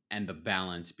and the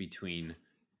balance between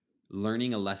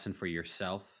learning a lesson for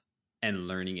yourself and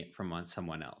learning it from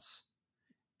someone else.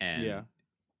 And Yeah.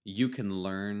 you can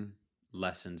learn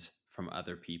lessons from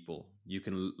other people. You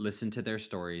can listen to their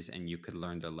stories and you could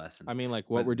learn their lessons. I mean, like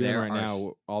what But we're doing there right are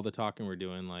now, all the talking we're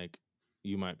doing, like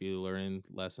you might be learning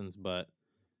lessons, but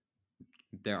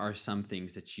there are some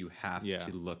things that you have yeah.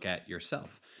 to look at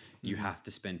yourself. You have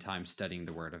to spend time studying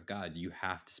the word of God. You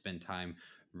have to spend time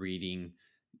reading,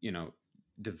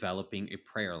 developing a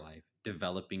prayer life,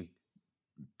 developing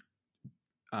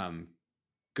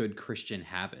good Christian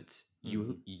habits.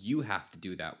 You have to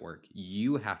do that work.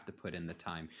 You have to put in the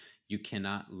time. You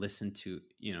cannot listen to,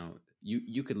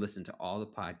 you could listen to all the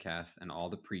podcasts and all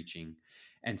the preaching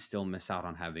and still miss out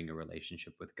on having a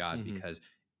relationship with God because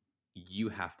you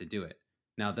have to do it.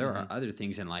 Now, there are Mhm. other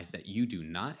things in life that you do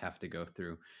not have to go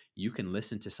through. You can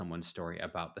listen to someone's story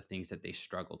about the things that they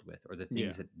struggled with or the Yeah.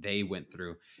 things that they went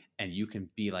through, and you can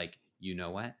be like, you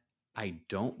know what? I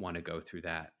don't want to go through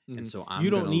that. And Mhm. so You I'm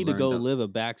going don't to need to learn go the, live a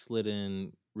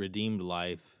backslidden, redeemed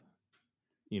life,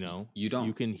 you know? you You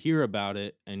don't. can hear about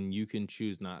it and you can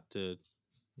choose not to.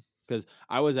 Because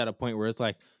I was at a point where it's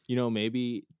like,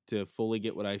 maybe to fully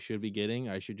get what I should be getting,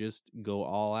 I should just go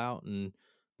all out and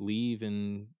leave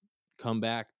and come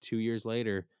back 2 years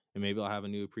later, and maybe I'll have a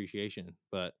new appreciation.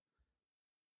 But,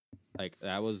 like,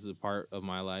 that was the part of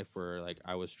my life where, like,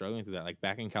 I was struggling through that. Like,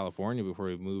 back in California before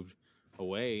we moved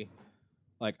away,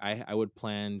 like, I would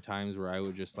plan times where I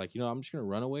would just, like, I'm just gonna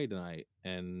run away tonight,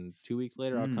 and 2 weeks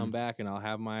later, I'll come Mm. back and I'll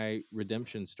have my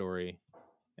redemption story,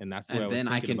 and that's the way I And was then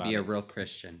I thinking can be about a it. real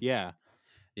Christian. Yeah.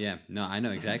 Yeah. No, I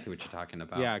know exactly what you're talking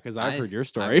about. Yeah, because 'cause I've heard your I've,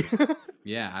 story.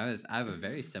 yeah, I have a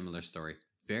very similar story.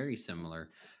 Very similar.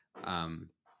 Um,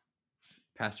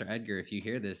 Pastor Edgar, if you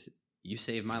hear this, you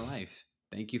saved my life.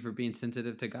 Thank you for being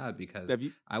sensitive to God because Have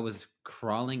you I was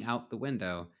crawling out the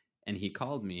window and he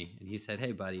called me and he said,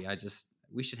 "Hey, buddy,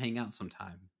 we should hang out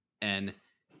sometime." And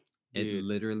it dude,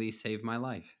 literally saved my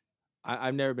life.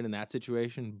 I've never been in that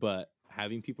situation, but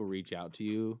having people reach out to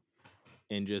you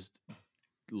in just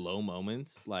low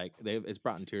moments, like, it's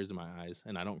brought in tears to my eyes,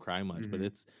 and I don't cry much, but Hmm.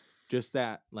 it's just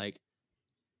that, like,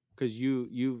 because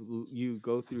you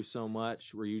go through so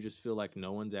much where you just feel like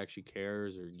no one's actually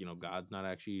cares, or God's not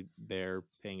actually there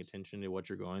paying attention to what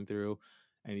you're going through,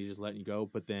 and he's just letting you go.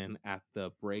 But then at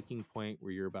the breaking point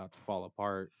where you're about to fall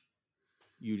apart,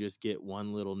 you just get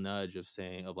one little nudge of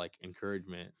like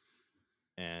encouragement,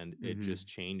 and it just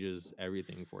Hmm. changes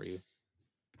everything for you.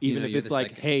 You Even know, if you're it's the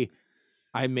like, second. hey,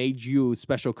 I made you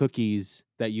special cookies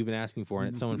that you've been asking for, and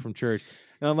it's someone from church,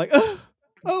 and I'm like,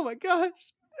 oh my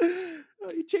gosh,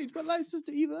 oh, you changed my life,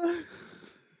 Sister Eva.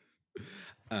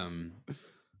 um,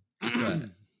 but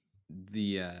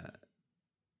the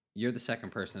you're the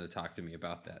second person to talk to me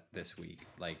about that this week.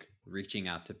 Like reaching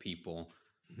out to people,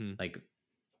 Mhm, like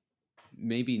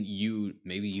maybe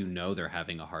you know they're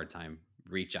having a hard time.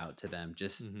 Reach out to them.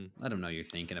 Just mhm. let them know you're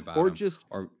thinking about Or them. just,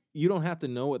 Or you don't have to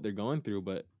know what they're going through,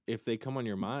 but if they come on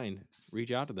your mind,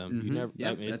 reach out to them. You never, I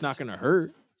yep, mean, it's not that's going to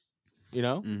hurt, you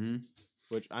know. mm-hmm.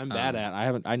 Which I'm bad Um,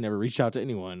 at. I never reached out to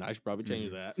anyone. I should probably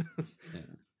change mhm, that. yeah.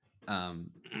 Um,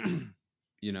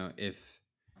 you know,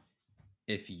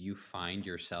 if you find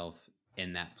yourself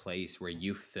in that place where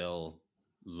you feel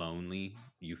lonely,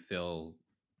 you feel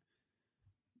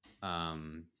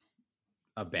um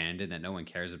abandoned, that no one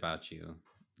cares about you,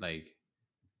 like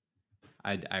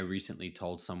I recently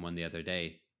told someone the other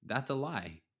day, that's a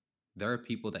lie. There are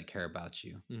people that care about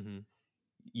you. Hmm.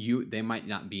 They might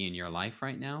not be in your life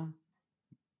right now,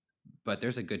 but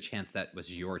there's a good chance that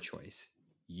was your choice.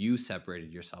 You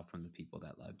separated yourself from the people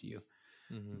that loved you.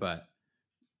 Hmm. But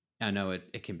I know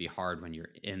it can be hard when you're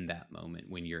in that moment,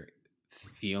 when you're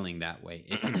feeling that way.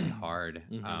 It can be hard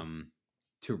Hmm.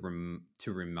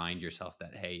 to remind yourself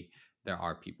that, hey, there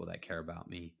are people that care about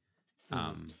me. Hmm.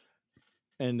 Um,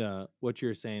 And what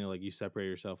you're saying, like, you separate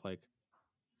yourself, like,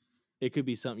 it could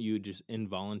be something you just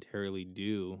involuntarily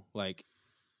do, like,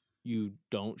 you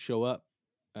don't show up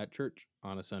at church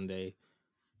on a Sunday,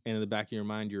 and in the back of your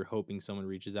mind, you're hoping someone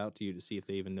reaches out to you to see if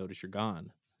they even notice you're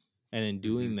gone. And in mhm,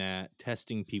 doing that,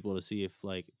 testing people to see if,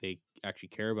 like, they actually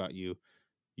care about you,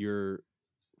 you're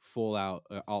full out,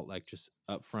 like, just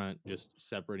upfront, just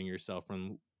separating yourself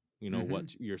from, mhm,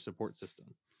 what's your support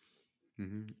system.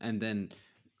 mhm. And then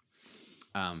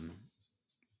um,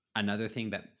 another thing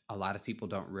that a lot of people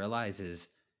don't realize is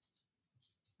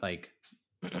like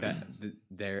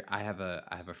there I have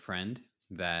a friend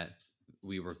that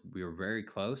we were very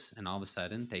close, and all of a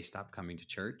sudden they stopped coming to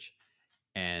church,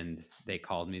 and they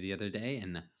called me the other day,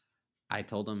 and I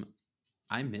told them,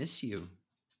 I miss you,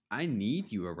 I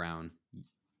need you around.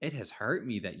 It has hurt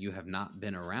me that you have not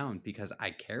been around because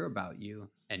I care about you,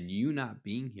 and you not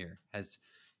being here has,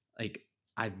 like,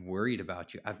 I've worried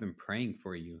about you, I've been praying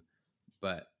for you,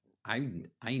 but I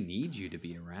need you to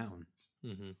be around.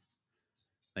 Hmm.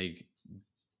 Like,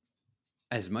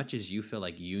 as much as you feel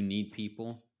like you need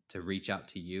people to reach out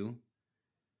to you,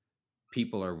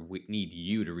 need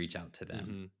you to reach out to them.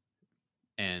 Hmm.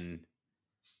 And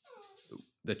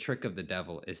the trick of the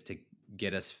devil is to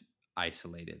get us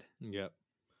isolated. Yep.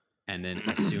 And then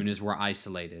as soon as we're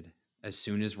isolated, as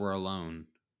soon as we're alone,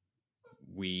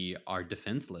 we are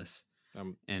defenseless.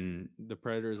 um, And the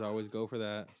predators always go for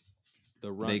that.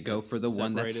 The they runt go for that's the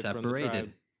one that's separated from the tribe.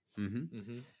 separated. Hmm.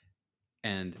 Hmm.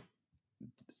 And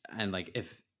and like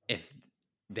if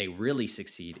they really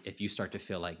succeed if you start to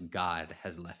feel like God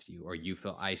has left you or you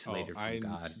feel Oh, isolated from I'm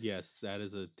God. yes, that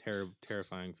is a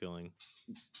terrifying feeling.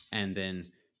 And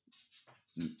then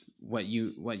what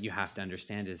you have to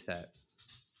understand is that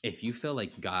if you feel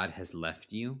like God has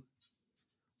left you,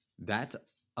 that's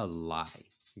a lie.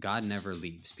 God never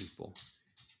leaves people.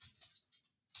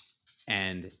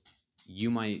 And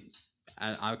you might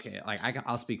okay, like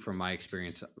I'll speak from my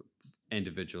experience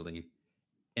individually.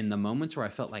 In the moments where I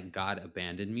felt like God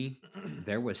abandoned me,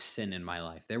 there was sin in my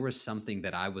life. There was something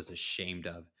that I was ashamed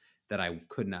of that I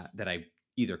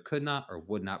either could not or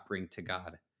would not bring to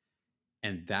God.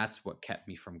 And that's what kept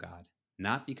me from God.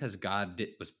 Not because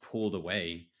was pulled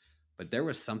away, but there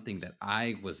was something that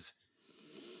I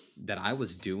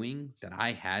was doing that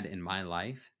I had in my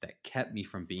life that kept me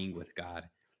from being with God.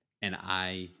 And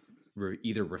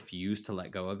either refused to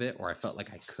let go of it or I felt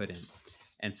like I couldn't.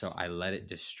 And so I let it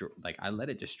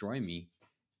destroy me.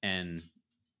 And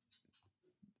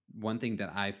one thing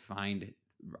that I find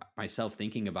myself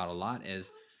thinking about a lot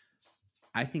is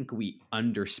I think we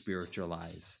under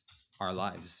spiritualize our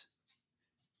lives.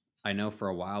 I know for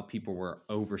a while people were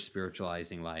over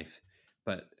spiritualizing life,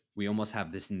 but we almost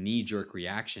have this knee jerk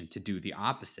reaction to do the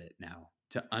opposite now,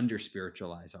 to under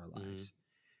spiritualize our Mhm. lives.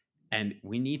 And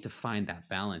we need to find that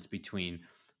balance between,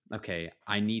 okay,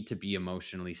 I need to be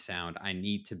emotionally sound. I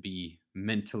need to be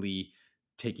mentally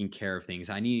taking care of things.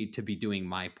 I need to be doing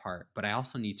my part. But I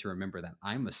also need to remember that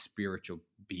I'm a spiritual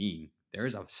being. There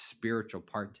is a spiritual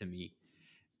part to me.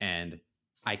 And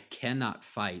I cannot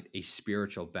fight a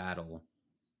spiritual battle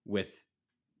with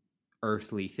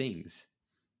earthly things.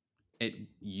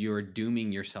 You're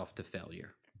dooming yourself to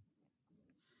failure.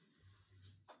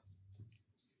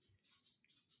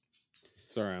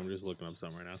 Sorry, I'm just looking up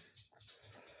something right now.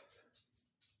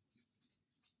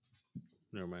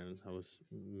 Never mind, I was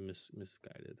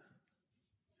misguided.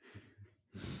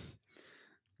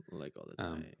 Like all the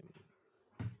Um, time.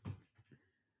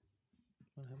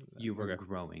 What happened to you that? were Okay.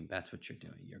 growing. That's what you're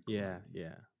doing. You're Yeah, growing.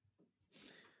 yeah.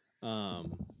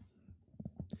 Um,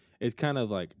 it's kind of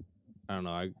like I don't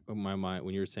know. My mind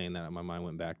when you were saying that, my mind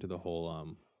went back to the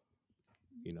whole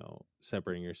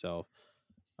separating yourself.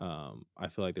 I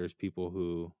feel like there's people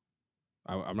who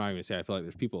I'm not even gonna say I feel like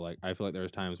there's people like I feel like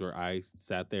there's times where I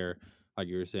sat there like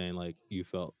you were saying like you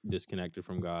felt disconnected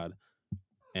from God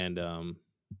and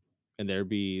there'd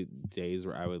be days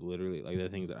where I would literally like the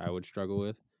things that I would struggle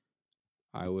with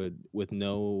I would with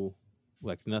no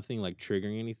like nothing like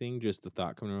triggering anything just the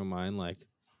thought coming to my mind like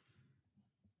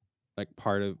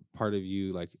part of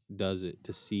you like does it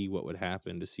to see what would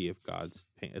happen to see if God's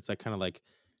paying. It's like kind of like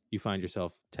you find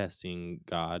yourself testing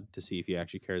God to see if he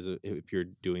actually cares if you're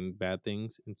doing bad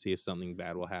things and see if something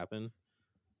bad will happen.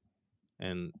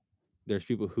 And there's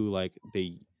people who like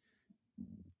I'm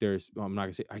not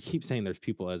gonna say I keep saying there's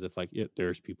people as if like yeah,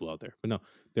 there's people out there, but no,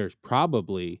 there's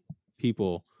probably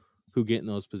people who get in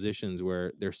those positions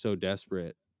where they're so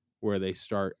desperate where they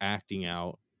start acting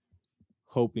out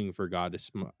hoping for God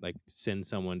to like send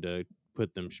someone to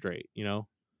put them straight,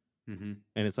 Mm-hmm.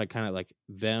 and it's like kind of like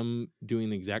them doing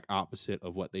the exact opposite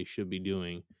of what they should be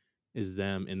doing is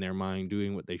them in their mind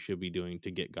doing what they should be doing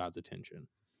to get God's attention.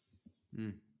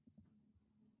 Mm.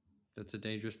 That's a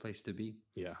dangerous place to be.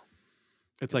 Yeah.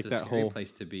 It's It's like a that scary whole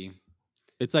place to be.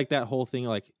 it's like that whole thing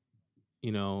like,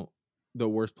 you know, the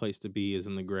worst place to be is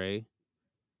in the gray,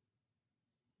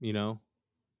 you know,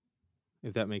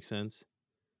 if that makes sense.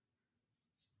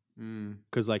 Mm,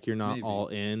 Cuz like you're not maybe. all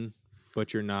in,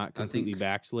 but you're not I completely think.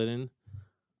 backslidden.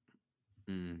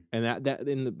 Mm. And that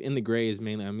in the gray is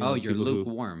mainly I mean Oh, those you're people who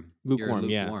lukewarm. You're lukewarm,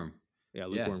 yeah. lukewarm. Yeah, Yeah,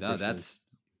 lukewarm no, Christians. that's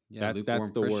yeah. That's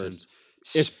Lukewarm the worst. Christians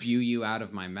If spew you out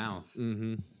of my mouth.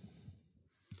 mhm.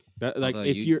 That like Although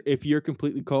if you, you're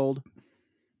completely cold,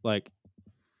 like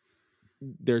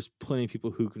there's plenty of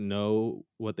people who can know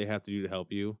what they have to do to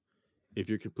help you. If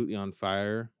you're completely on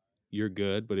fire, you're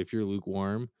good, but if you're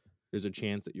lukewarm, there's a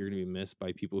chance that you're going to be missed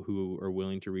by people who are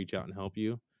willing to reach out and help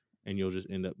you and you'll just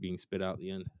end up being spit out at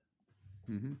the end.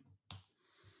 mm-hmm.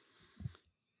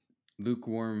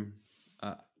 Lukewarm.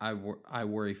 I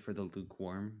worry for the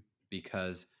lukewarm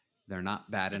because they're not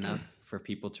bad enough for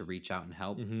people to reach out and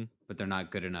help, Mhm. but they're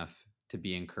not good enough to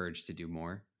be encouraged to do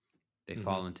more. They Mhm.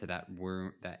 fall into that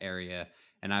area,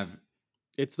 and I've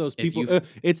It's those if people you,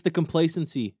 it's the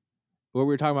complacency. What we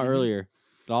were talking about mm-hmm, earlier.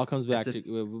 It all comes it's back a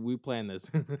to we planned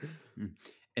this.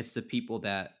 it's the people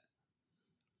that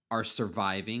are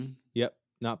surviving, Yep,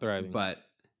 not thriving. but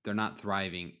they're not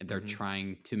thriving. They're Mhm.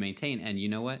 trying to maintain, and you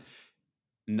know what?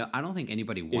 No, I don't think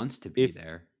anybody If wants to be if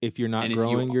there. if you're not And if you,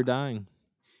 growing, you're dying.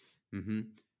 mm-hmm,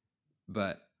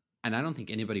 but and I don't think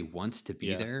anybody wants to be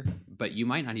Yeah. there, but you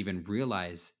might not even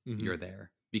realize Mhm. you're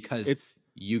there. because It's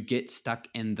you get stuck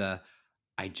in the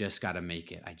I just got to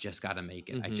make it. I just got to make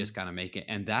it. I mhm. just got to make it.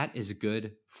 And that is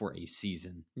good for a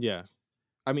season, Yeah.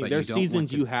 I mean, but you there's don't want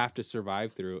seasons to. you have to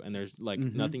survive through, and there's like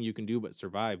Mhm. nothing you can do but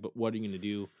survive. But what are you going to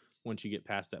do once you get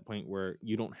past that point where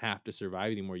you don't have to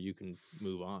survive anymore? You can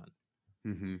move on.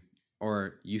 Mhm.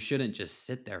 Or you shouldn't just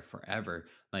sit there forever.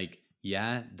 Like,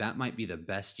 yeah, that might be the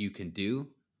best you can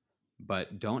do,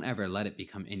 but don't ever let it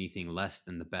become anything less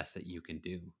than the best that you can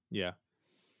do. Yeah.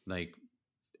 Like,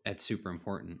 that's super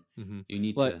important. Hmm. You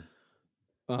need Like,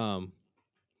 to. um,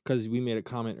 because we made a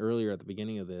comment earlier at the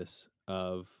beginning of this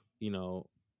of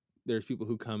there's people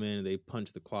who come in and they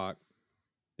punch the clock,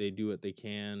 they do what they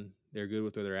can, they're good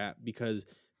with where they're at because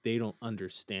they don't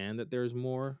understand that there's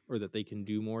more or that they can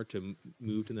do more to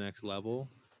move to the next level.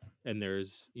 And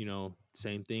there's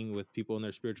same thing with people in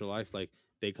their spiritual life, like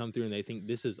they come through and they think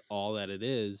this is all that it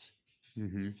is,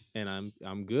 Mhm. and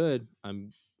I'm good,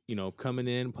 I'm coming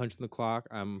in punching the clock,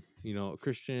 I'm a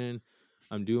Christian,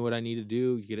 I'm doing what I need to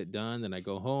do to get it done, then I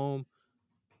go home.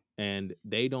 And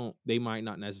they might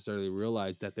not necessarily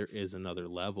realize that there is another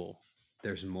level.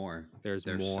 There's more. There's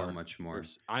There's so more. much more.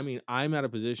 I mean, I'm at a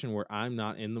position where I'm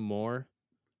not in the more,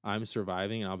 I'm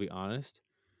surviving, and I'll be honest,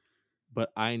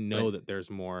 but I know But that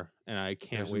there's more, and I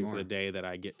can't there's wait for the more. day that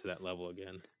I get to that level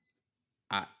again.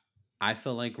 I I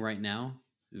feel like right now,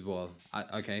 well,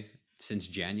 okay, since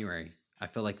January, I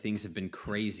feel like things have been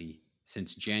crazy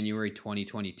since January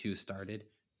 2022 started.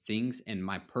 Things in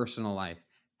my personal life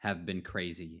have been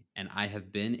crazy, and I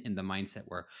have been in the mindset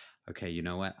where, okay, you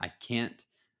know what? I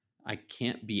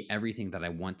can't be everything that I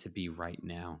want to be right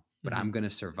now, but Mhm. I'm going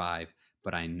to survive,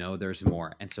 but I know there's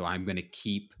more, and so I'm going to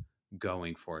keep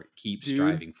going for it, keep Dude,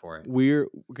 striving for it. we're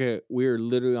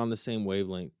literally on the same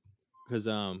wavelength because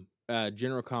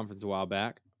general conference a while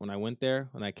back, when I went there,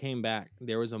 when I came back,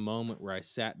 there was a moment where I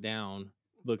sat down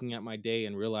looking at my day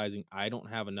and realizing I don't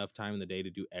have enough time in the day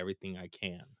to do everything I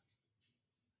can.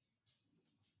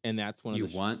 And that's one of You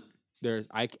the want there's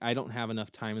I don't have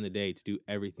enough time in the day to do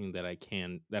everything that I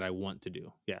can, that I want to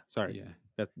do. Yeah, sorry. yeah.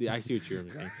 That's the I see what you're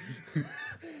saying.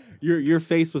 Your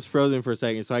face was frozen for a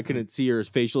second, so I couldn't see your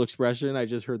facial expression. I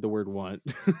just heard the word want.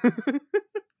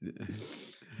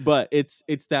 But it's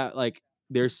that, like,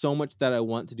 there's so much that I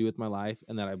want to do with my life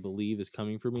and that I believe is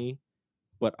coming for me,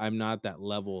 but I'm not at that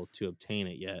level to obtain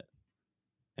it yet.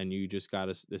 And you just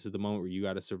gotta this is the moment where you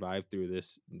gotta survive through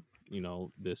this,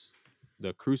 this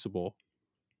the crucible,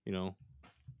 you know,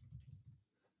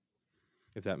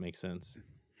 if that makes sense.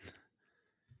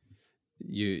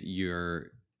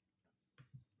 You're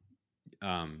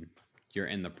um you're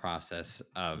in the process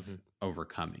of Hmm.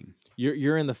 overcoming.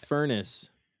 You're in the furnace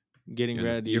getting You're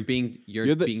ready. being you're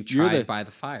You're the being you're tried the by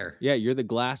the fire. yeah, you're the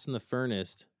glass in the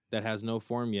furnace that has no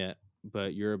form yet,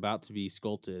 but you're about to be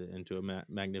sculpted into a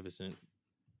magnificent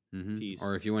piece.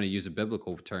 Or if you want to use a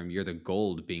biblical term, you're the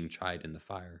gold being tried in the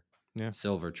fire. Yeah.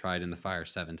 Silver tried in the fire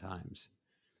 7 times.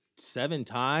 7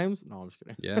 times? No, I'm just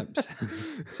Yep, kidding.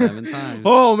 7 times.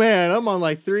 Oh man, I'm on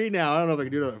like 3 now. I don't know if I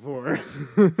can do that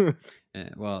 4.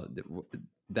 Well,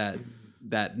 that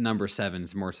that number seven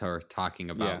is more so talking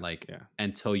about Yeah, like yeah.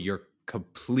 until you're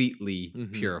completely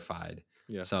Mhm. purified.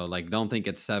 Yeah. So like, don't think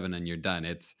it's seven and you're done.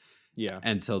 It's Yeah.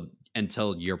 until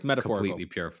you're It's metaphorical. completely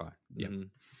purified. Yep. Mhm.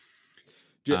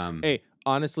 Um, Hey,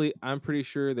 honestly, I'm pretty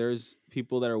sure there's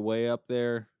people that are way up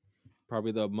there,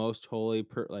 probably the most holy,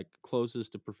 like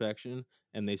closest to perfection,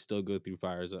 and they still go through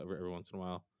fires every once in a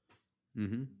while.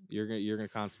 mhm. You're gonna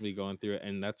constantly going through it,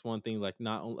 and that's one thing. Like,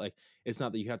 not only like it's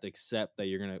not that you have to accept that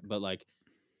you're gonna, but like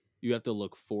you have to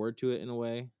look forward to it in a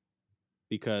way,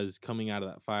 because coming out of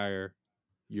that fire,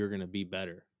 you're gonna be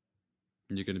better.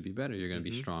 You're gonna be better. You're gonna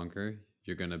be Hmm. stronger.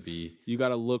 You're gonna be You got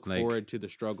to look like forward to the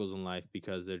struggles in life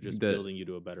because they're just the building you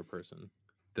to a better person.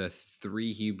 the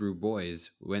three Hebrew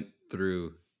boys went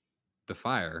through the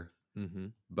fire, Mm-hmm.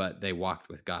 but they walked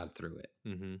with God through it.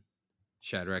 Mm-hmm.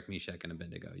 Shadrach, Meshach, and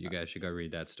Abednego. You guys should go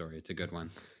read that story. It's a good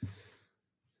one.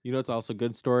 It's also a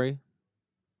good story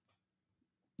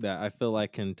that I feel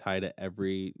like can tie to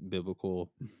every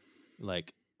biblical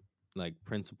like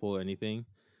principle or anything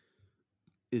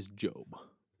is Job.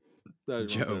 I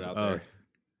just want to put it Job. out Oh, there.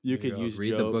 You there you could go. use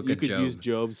Read the Job. book You of could use Job.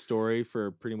 Job's story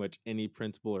for pretty much any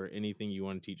principle or anything you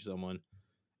want to teach someone.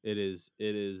 It is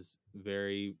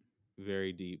very,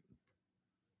 very deep.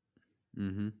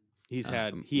 Mm-hmm. He One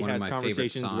of has my favorite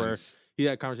conversations where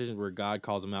songs. God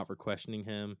calls him out for questioning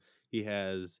him. He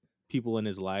has people in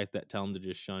his life that tell him to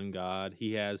just shun God.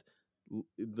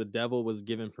 The devil was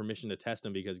given permission to test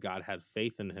him because God had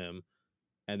faith in him,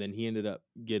 and then he ended up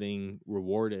getting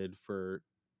rewarded for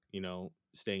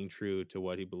staying true to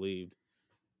what he believed.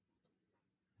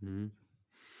 Mhm.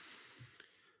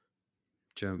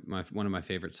 Job, one of my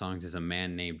favorite songs is "A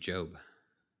Man Named Job."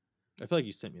 I feel like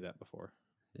you sent me that before.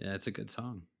 Yeah, it's a good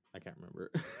song. I can't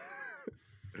remember.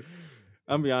 I'm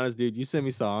gonna be honest, dude. You send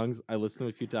me songs, I listen to them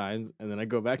a few times, and then I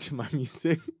go back to my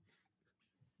music.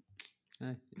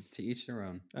 To each their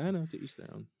own. I know, to each their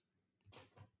own.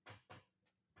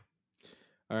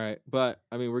 All right, but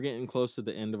I mean, we're getting close to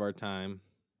the end of our time.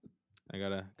 I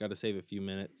gotta save a few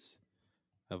minutes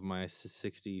of my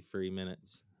 60 free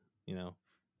minutes,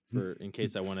 for in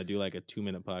case I want to do like a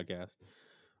 2-minute podcast.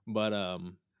 But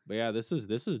yeah, this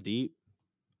is deep.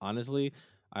 Honestly,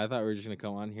 I thought we were just gonna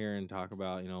come on here and talk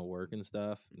about work and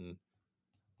stuff, and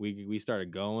we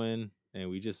started going, and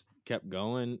we just kept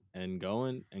going and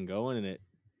going and going, and it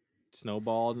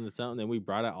snowballed into something. Then we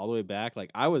brought it all the way back.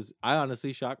 Like I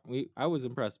honestly shocked. I was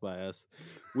impressed by us.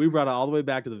 We brought it all the way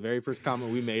back to the very first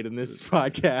comment we made in this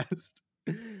podcast.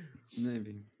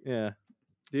 Maybe. Yeah,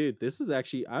 dude, this is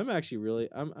actually. I'm actually really.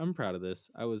 I'm proud of this.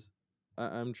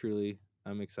 I'm truly.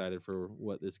 I'm excited for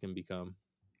what this can become.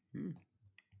 You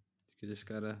just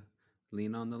gotta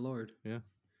lean on the Lord. Yeah.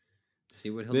 See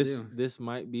what He'll do. This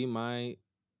might be my,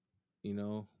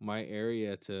 my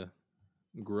area to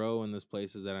grow in those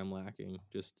places that I'm lacking.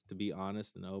 Just to be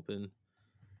honest and open,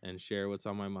 and share what's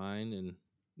on my mind, and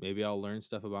maybe I'll learn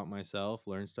stuff about myself,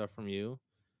 learn stuff from you.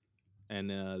 And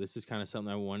this is kind of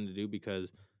something I wanted to do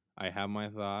because I have my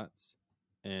thoughts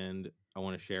and I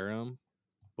want to share them,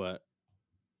 but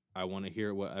I want to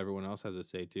hear what everyone else has to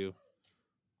say too.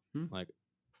 Like,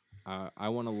 I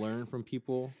want to learn from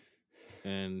people,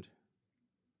 and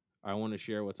I want to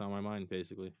share what's on my mind,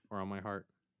 basically, or on my heart.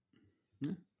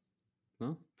 Yeah.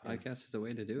 Well, podcast is the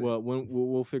way to do it. Well,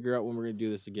 we'll figure out when we're gonna do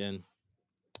this again.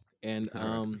 And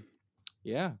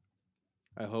yeah,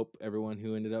 I hope everyone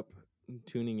who ended up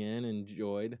tuning in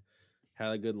enjoyed,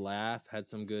 had a good laugh, had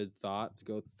some good thoughts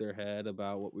go through their head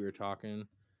about what we were talking,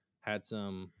 had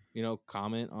some,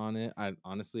 comment on it. I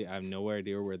have no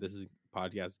idea where this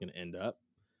podcast is going to end up,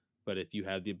 but if you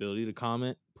have the ability to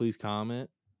comment, please comment.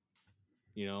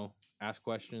 Ask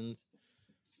questions.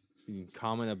 You can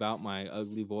comment about my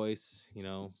ugly voice.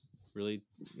 Really,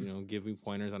 give me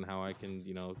pointers on how I can,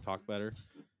 talk better.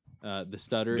 The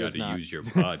stutter is not. Use your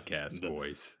podcast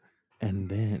voice. And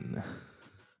then,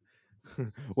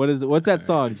 what's that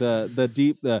song? The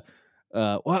deep what?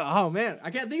 Oh man,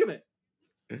 I can't think of it.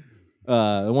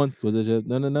 Once was a ship.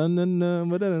 No.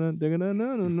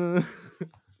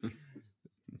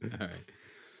 All right.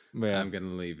 Yeah. I'm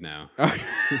gonna leave now. All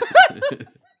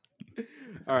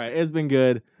right, it's been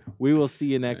good. We will see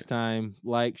you next time.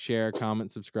 Like, share,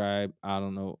 comment, subscribe. I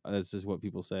don't know. That's just what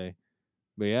people say.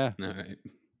 But yeah. All right.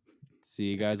 See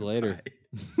you guys later.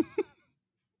 Bye.